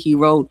Charlie. He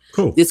wrote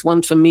This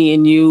One's for Me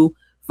and You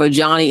for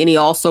Johnny, and he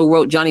also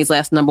wrote Johnny's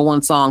last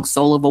 #1 song,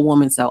 Soul of a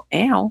Woman. So,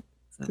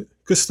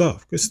 Good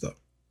stuff.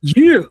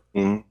 Yeah.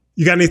 Mm-hmm.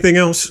 You got anything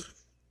else?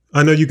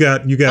 I know you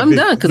got. I'm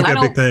done because I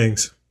got big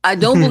things. I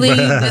don't believe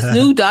this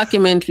new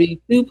documentary,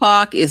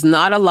 Tupac is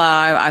not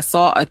alive. I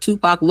saw a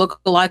Tupac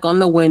lookalike on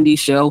the Wendy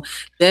show.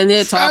 Then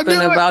they're talking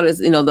about it,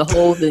 you know, the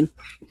whole thing.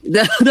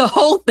 The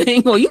whole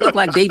thing. Well, you look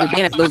like David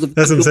Banner. That's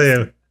what I'm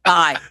saying.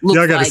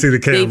 Y'all got to see the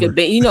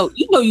camera. You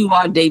know you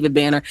are David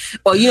Banner.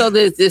 Well, you know,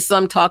 there's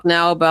some talk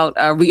now about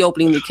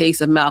reopening the case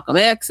of Malcolm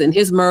X and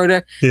his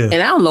murder. Yeah. And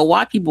I don't know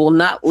why people will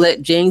not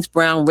let James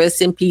Brown rest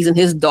in peace in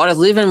his daughter's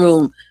living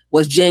room.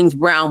 Was James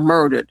Brown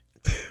murdered?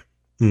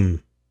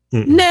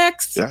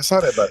 Next. Yeah, I saw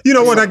that. You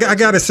know what? I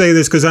got to say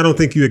this because I don't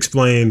think you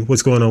explained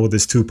what's going on with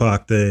this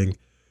Tupac thing.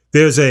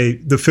 The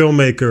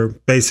filmmaker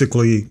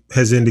basically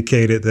has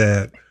indicated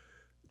that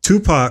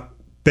Tupac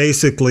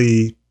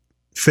basically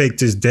faked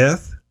his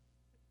death,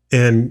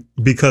 and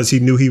because he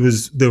knew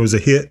there was a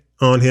hit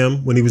on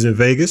him when he was in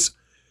Vegas,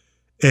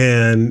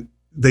 and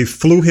they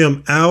flew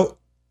him out,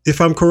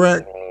 if I'm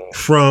correct,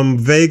 from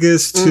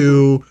Vegas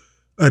to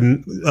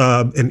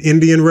an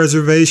Indian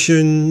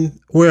reservation.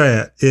 Where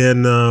at?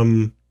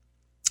 In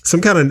some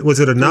kind of, was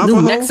it a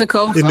Navajo? New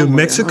Mexico. In New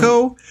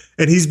Mexico.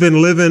 And he's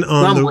been living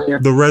on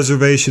the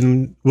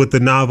reservation with the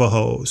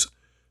Navajos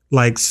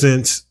like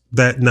since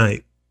that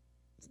night,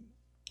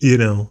 you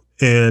know,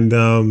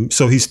 and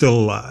so he's still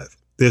alive.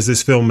 There's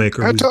this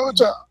filmmaker. I told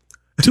y'all.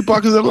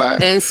 Tupac is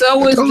alive. And so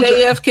was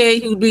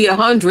JFK, who'd be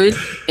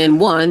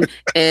 101,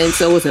 and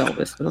so was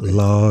Elvis. Okay.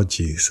 Lord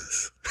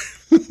Jesus.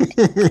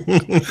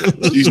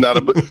 She's not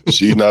a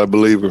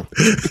believer.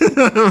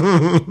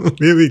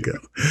 Here we go.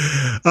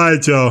 All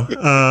right, y'all.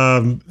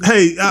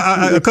 Hey,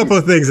 a couple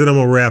of things, and I'm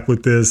gonna wrap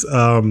with this.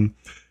 And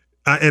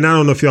I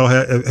don't know if y'all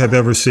have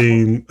ever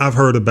seen. I've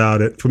heard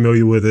about it,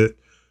 familiar with it.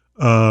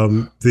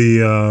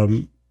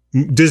 The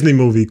Disney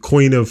movie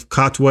Queen of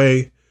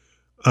Katwe.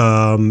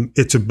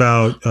 It's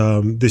about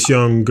this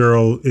young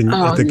girl in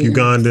I think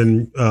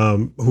Ugandan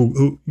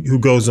who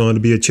goes on to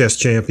be a chess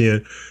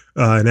champion,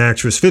 an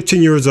actress,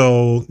 15 years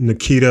old,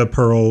 Nikita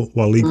Pearl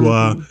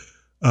Waligwa,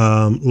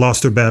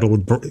 lost her battle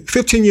with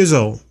 15 years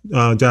old,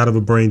 died of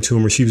a brain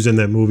tumor. She was in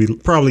that movie.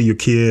 Probably your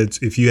kids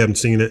if you haven't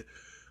seen it,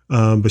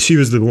 but she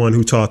was the one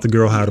who taught the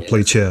girl how to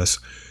play chess.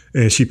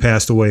 And she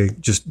passed away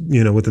just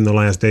within the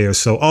last day or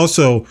so.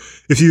 Also,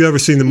 if you've ever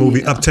seen the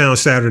movie Uptown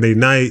Saturday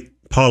Night,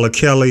 Paula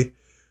Kelly.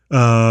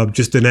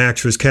 Just an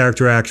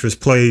character actress,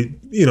 played,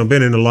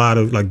 been in a lot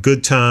of like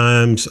Good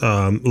Times,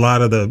 a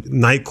lot of the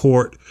Night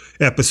Court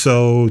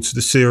episodes,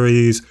 the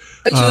series.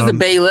 She was a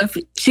bailiff.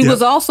 She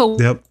was also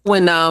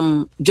when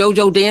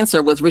JoJo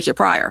Dancer was Richard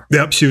Pryor.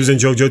 Yep, she was in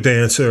JoJo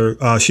Dancer.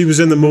 She was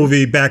in the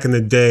movie back in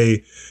the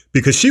day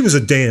because she was a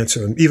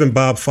dancer. And even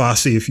Bob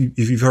Fosse, if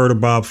you've heard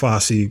of Bob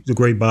Fosse, the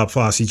great Bob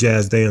Fosse,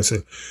 jazz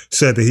dancer,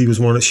 said that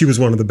she was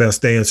one of the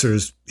best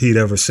dancers he'd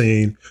ever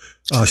seen.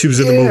 She was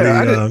in the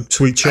movie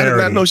Sweet Charity. I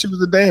did not know she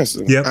was a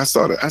dancer. Yeah, I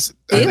saw that.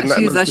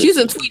 She's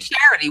in Sweet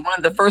Charity, one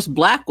of the first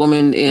Black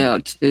women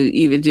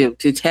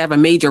to have a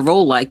major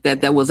role like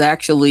that. That was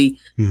actually,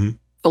 for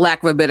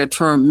lack of a better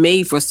term,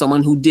 made for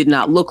someone who did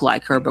not look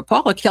like her. But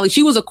Paula Kelly,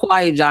 she was a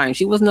quiet giant.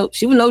 She was no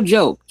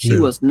joke. She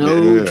was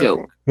no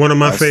joke. One of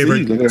my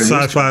favorite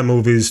sci-fi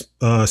movies,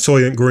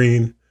 Soylent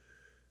Green.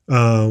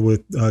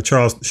 With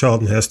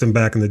Charlton Heston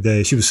back in the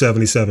day. She was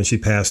 77. She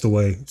passed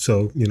away.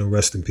 So,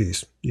 rest in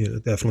peace.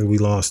 Definitely we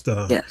lost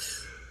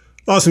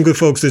some good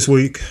folks this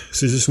week.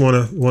 So just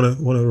want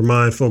to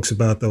remind folks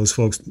about those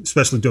folks,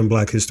 especially during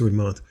Black History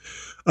Month.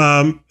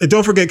 And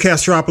don't forget,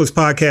 Castropolis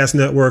Podcast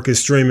Network is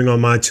streaming on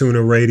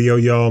MyTuner Radio.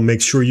 Y'all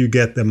make sure you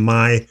get the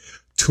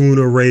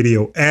MyTuner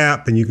Radio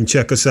app, and you can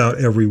check us out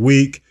every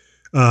week.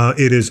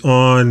 It is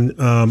on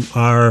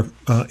our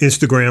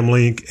Instagram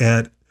link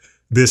at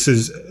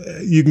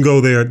you can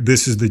go there.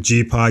 This is the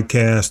G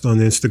Podcast on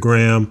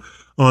Instagram.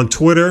 On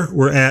Twitter,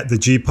 we're at the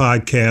G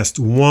Podcast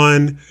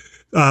 1.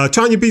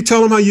 Tanya B,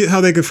 tell them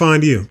how they can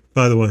find you,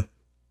 by the way.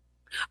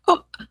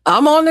 Oh,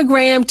 I'm on the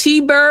gram,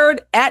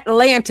 T-Bird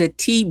Atlanta,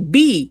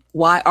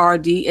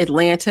 TBYRD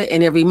Atlanta.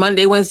 And every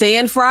Monday, Wednesday,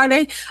 and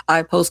Friday,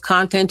 I post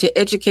content to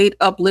educate,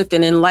 uplift,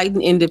 and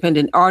enlighten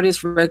independent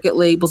artists, record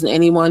labels, and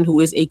anyone who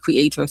is a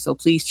creator. So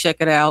please check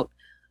it out.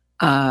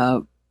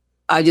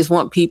 I just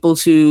want people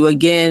to,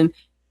 again,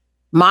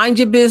 mind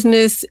your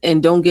business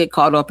and don't get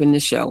caught up in the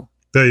show.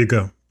 There you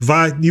go.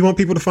 Vi, you want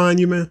people to find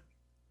you, man?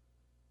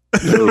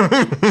 No.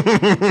 Hey,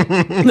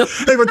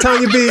 but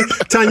Tanya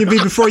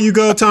B, before you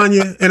go,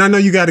 Tanya, and I know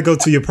you got to go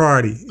to your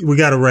party. We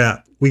got to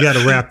wrap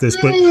this.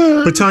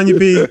 But Tanya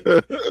B,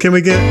 can we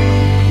go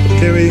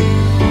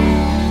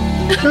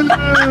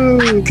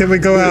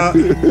out?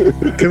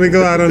 Can we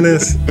go out on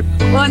this?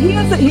 Well,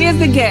 here's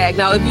the gag.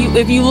 Now,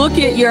 if you look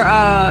at your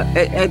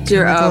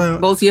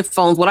both your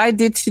phones, what I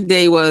did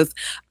today was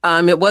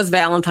it was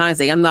Valentine's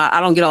Day. I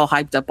don't get all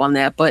hyped up on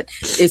that, but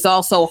it's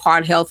also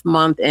Heart Health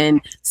Month.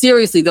 And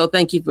seriously, though,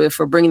 thank you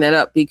for bringing that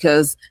up,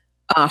 because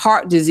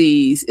heart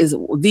disease is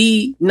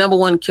the number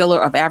one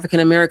killer of African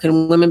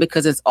American women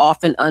because it's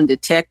often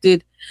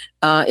undetected.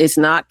 It's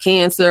not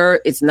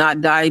cancer. It's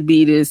not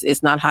diabetes.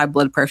 It's not high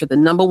blood pressure. The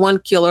number one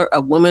killer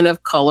of women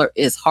of color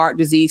is heart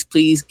disease.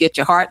 Please get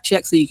your heart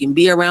checked so you can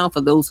be around for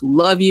those who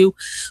love you.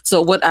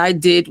 So what I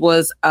did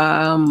was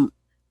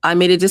I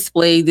made a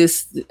display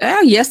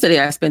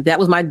yesterday. That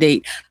was my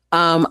date.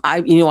 I'm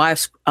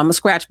a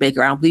scratch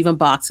baker. I don't believe in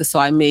boxes. So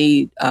I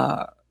made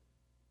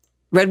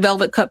red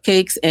velvet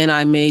cupcakes and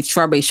I made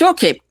strawberry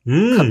shortcake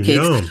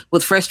cupcakes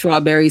with fresh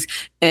strawberries.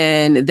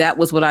 And that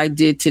was what I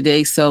did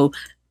today. So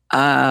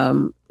right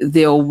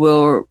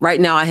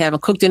now I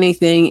haven't cooked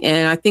anything,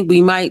 and I think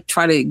we might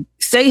try to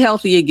stay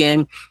healthy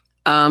again.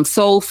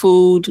 Soul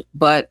food,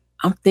 but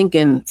I'm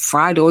thinking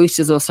fried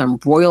oysters or some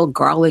broiled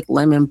garlic,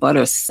 lemon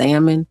butter,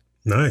 salmon.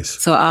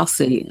 Nice. So I'll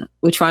see.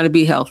 We're trying to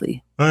be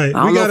healthy. All right.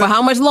 I don't know for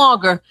how much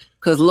longer,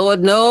 because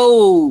Lord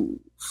knows.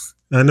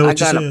 I know what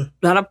you're saying.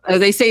 As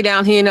they say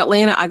down here in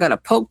Atlanta, I got a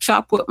pork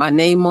chop with my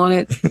name on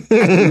it,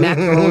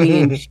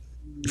 macaroni and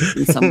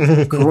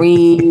some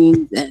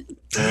greens.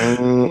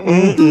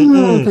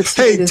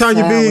 Hey,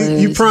 Tanya B,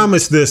 you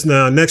promised this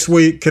now. Next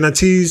week, can I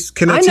tease?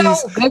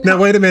 Now,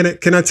 wait a minute.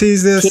 Can I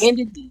tease this?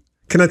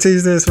 Can I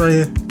tease this right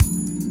here?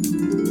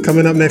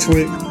 Coming up next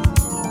week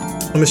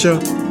on the show.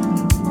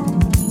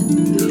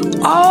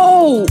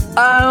 Oh,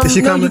 is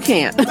she coming? You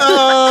can't.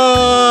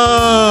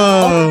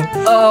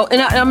 Oh,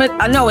 and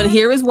I know, and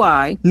here is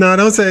why. No,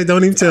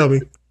 don't even tell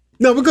me.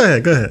 No, but go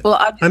ahead. Well,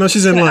 I know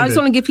she's in London. I just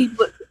want to give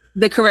people.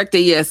 The correct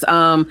yes.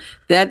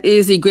 That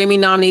is the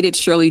Grammy-nominated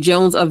Shirley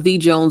Jones of the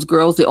Jones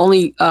Girls. The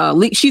only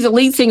she's a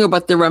lead singer,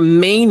 but the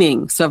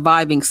remaining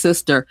surviving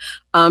sister.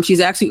 She's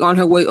actually on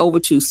her way over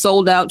to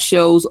sold-out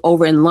shows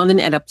over in London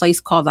at a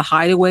place called The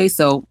Hideaway.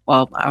 So,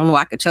 well, I don't know.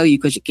 I could tell you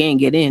because you can't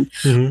get in.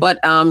 Mm-hmm. But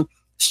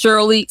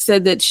Shirley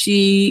said that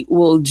she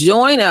will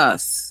join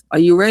us. Are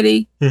you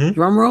ready? Mm-hmm.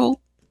 Drum roll.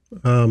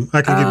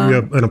 I can give you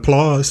an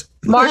applause.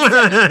 March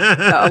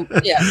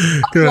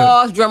 7th.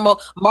 Applause, drum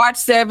roll. March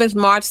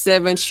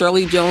 7th,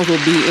 Shirley Jones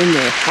will be in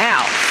their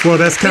house. Well,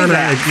 that's kind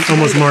of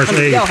almost March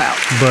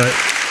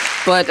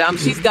 8th. But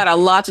she's got a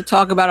lot to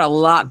talk about, a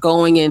lot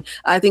going, and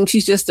I think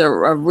she's just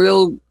a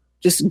real,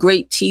 just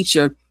great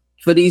teacher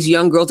for these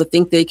young girls to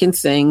think they can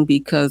sing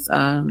because,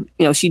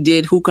 she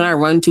did Who Can I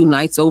Run To,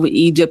 Nights Over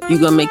Egypt, You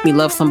Gonna Make Me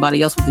Love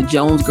Somebody Else with the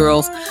Jones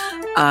Girls.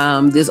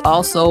 There's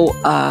also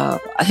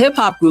a hip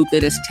hop group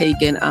that has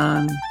taken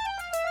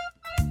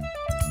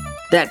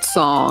that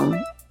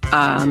song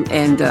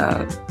and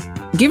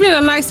given it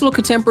a nice little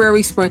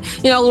contemporary spin,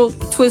 a little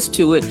twist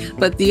to it.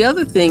 But the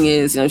other thing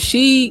is,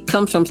 she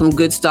comes from some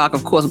good stock,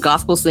 of course,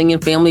 gospel singing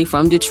family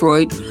from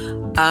Detroit.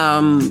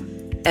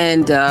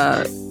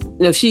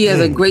 She has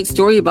a great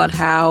story about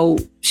how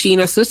she and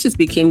her sisters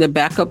became the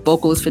backup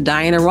vocalist for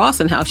Diana Ross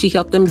and how she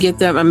helped them get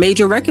them a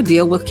major record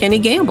deal with Kenny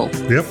Gamble.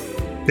 Yep.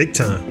 Big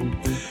time.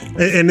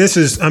 And this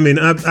is, I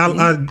not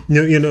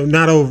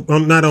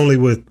only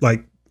with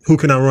like Who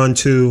Can I Run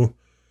To,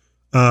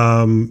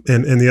 and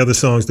the other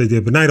songs they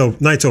did, but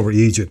Nights Over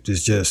Egypt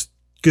is just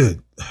good.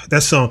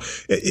 That song.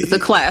 It's a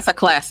classic.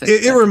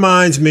 It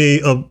reminds me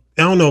of,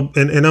 I don't know,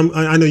 and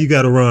I know you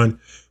got to run,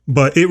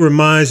 but it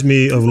reminds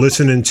me of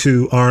listening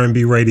to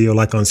R&B radio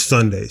like on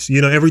Sundays.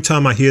 Every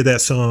time I hear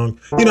that song,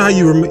 how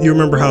you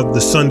remember how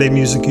the Sunday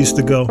music used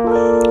to go?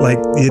 Like,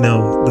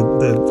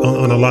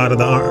 on a lot of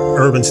the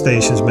urban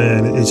stations,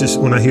 man. It's just,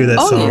 when I hear that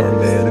song,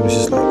 man, it was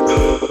just like,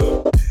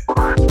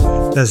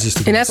 that's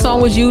just. And that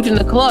song was used in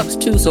the clubs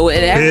too. So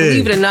it actually,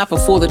 believe it or not,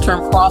 before the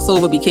term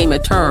crossover became a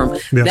term,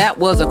 that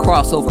was a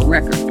crossover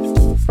record.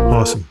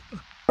 Awesome.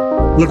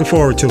 Looking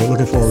forward to it. All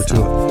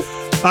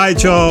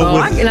right,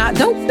 y'all.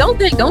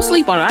 Don't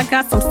sleep on it. I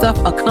got some stuff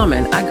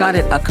a-coming. I got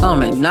it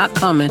a-coming, not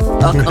coming,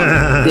 a-coming.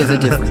 There's a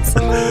difference.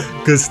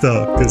 Good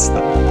stuff.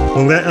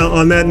 Well,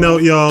 on that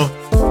note, y'all,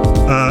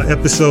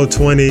 episode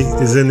 20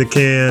 is in the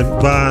can.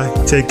 Bye.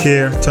 Take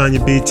care. Tanya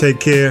B, take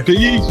care.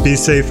 Peace. Be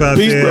safe out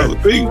there. Brother.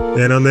 Peace.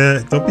 And on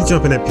that, don't be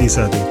jumping that peace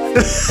out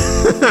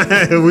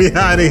there. We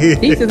out of here.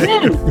 Peace is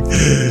in.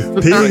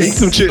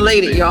 Peace.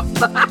 Later, y'all.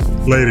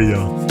 Later,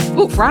 y'all.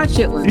 Ooh, fried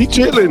chitlins. Eat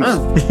chitlins.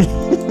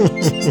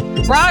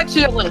 Fried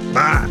chitlins.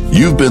 Bye.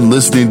 You've been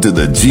listening to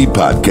the G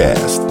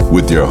Podcast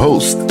with your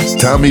host,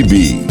 Tommy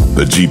B.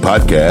 The G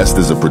Podcast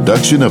is a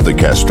production of the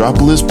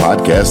Castropolis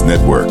Podcast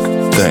Network.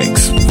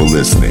 Thanks for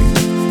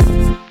listening.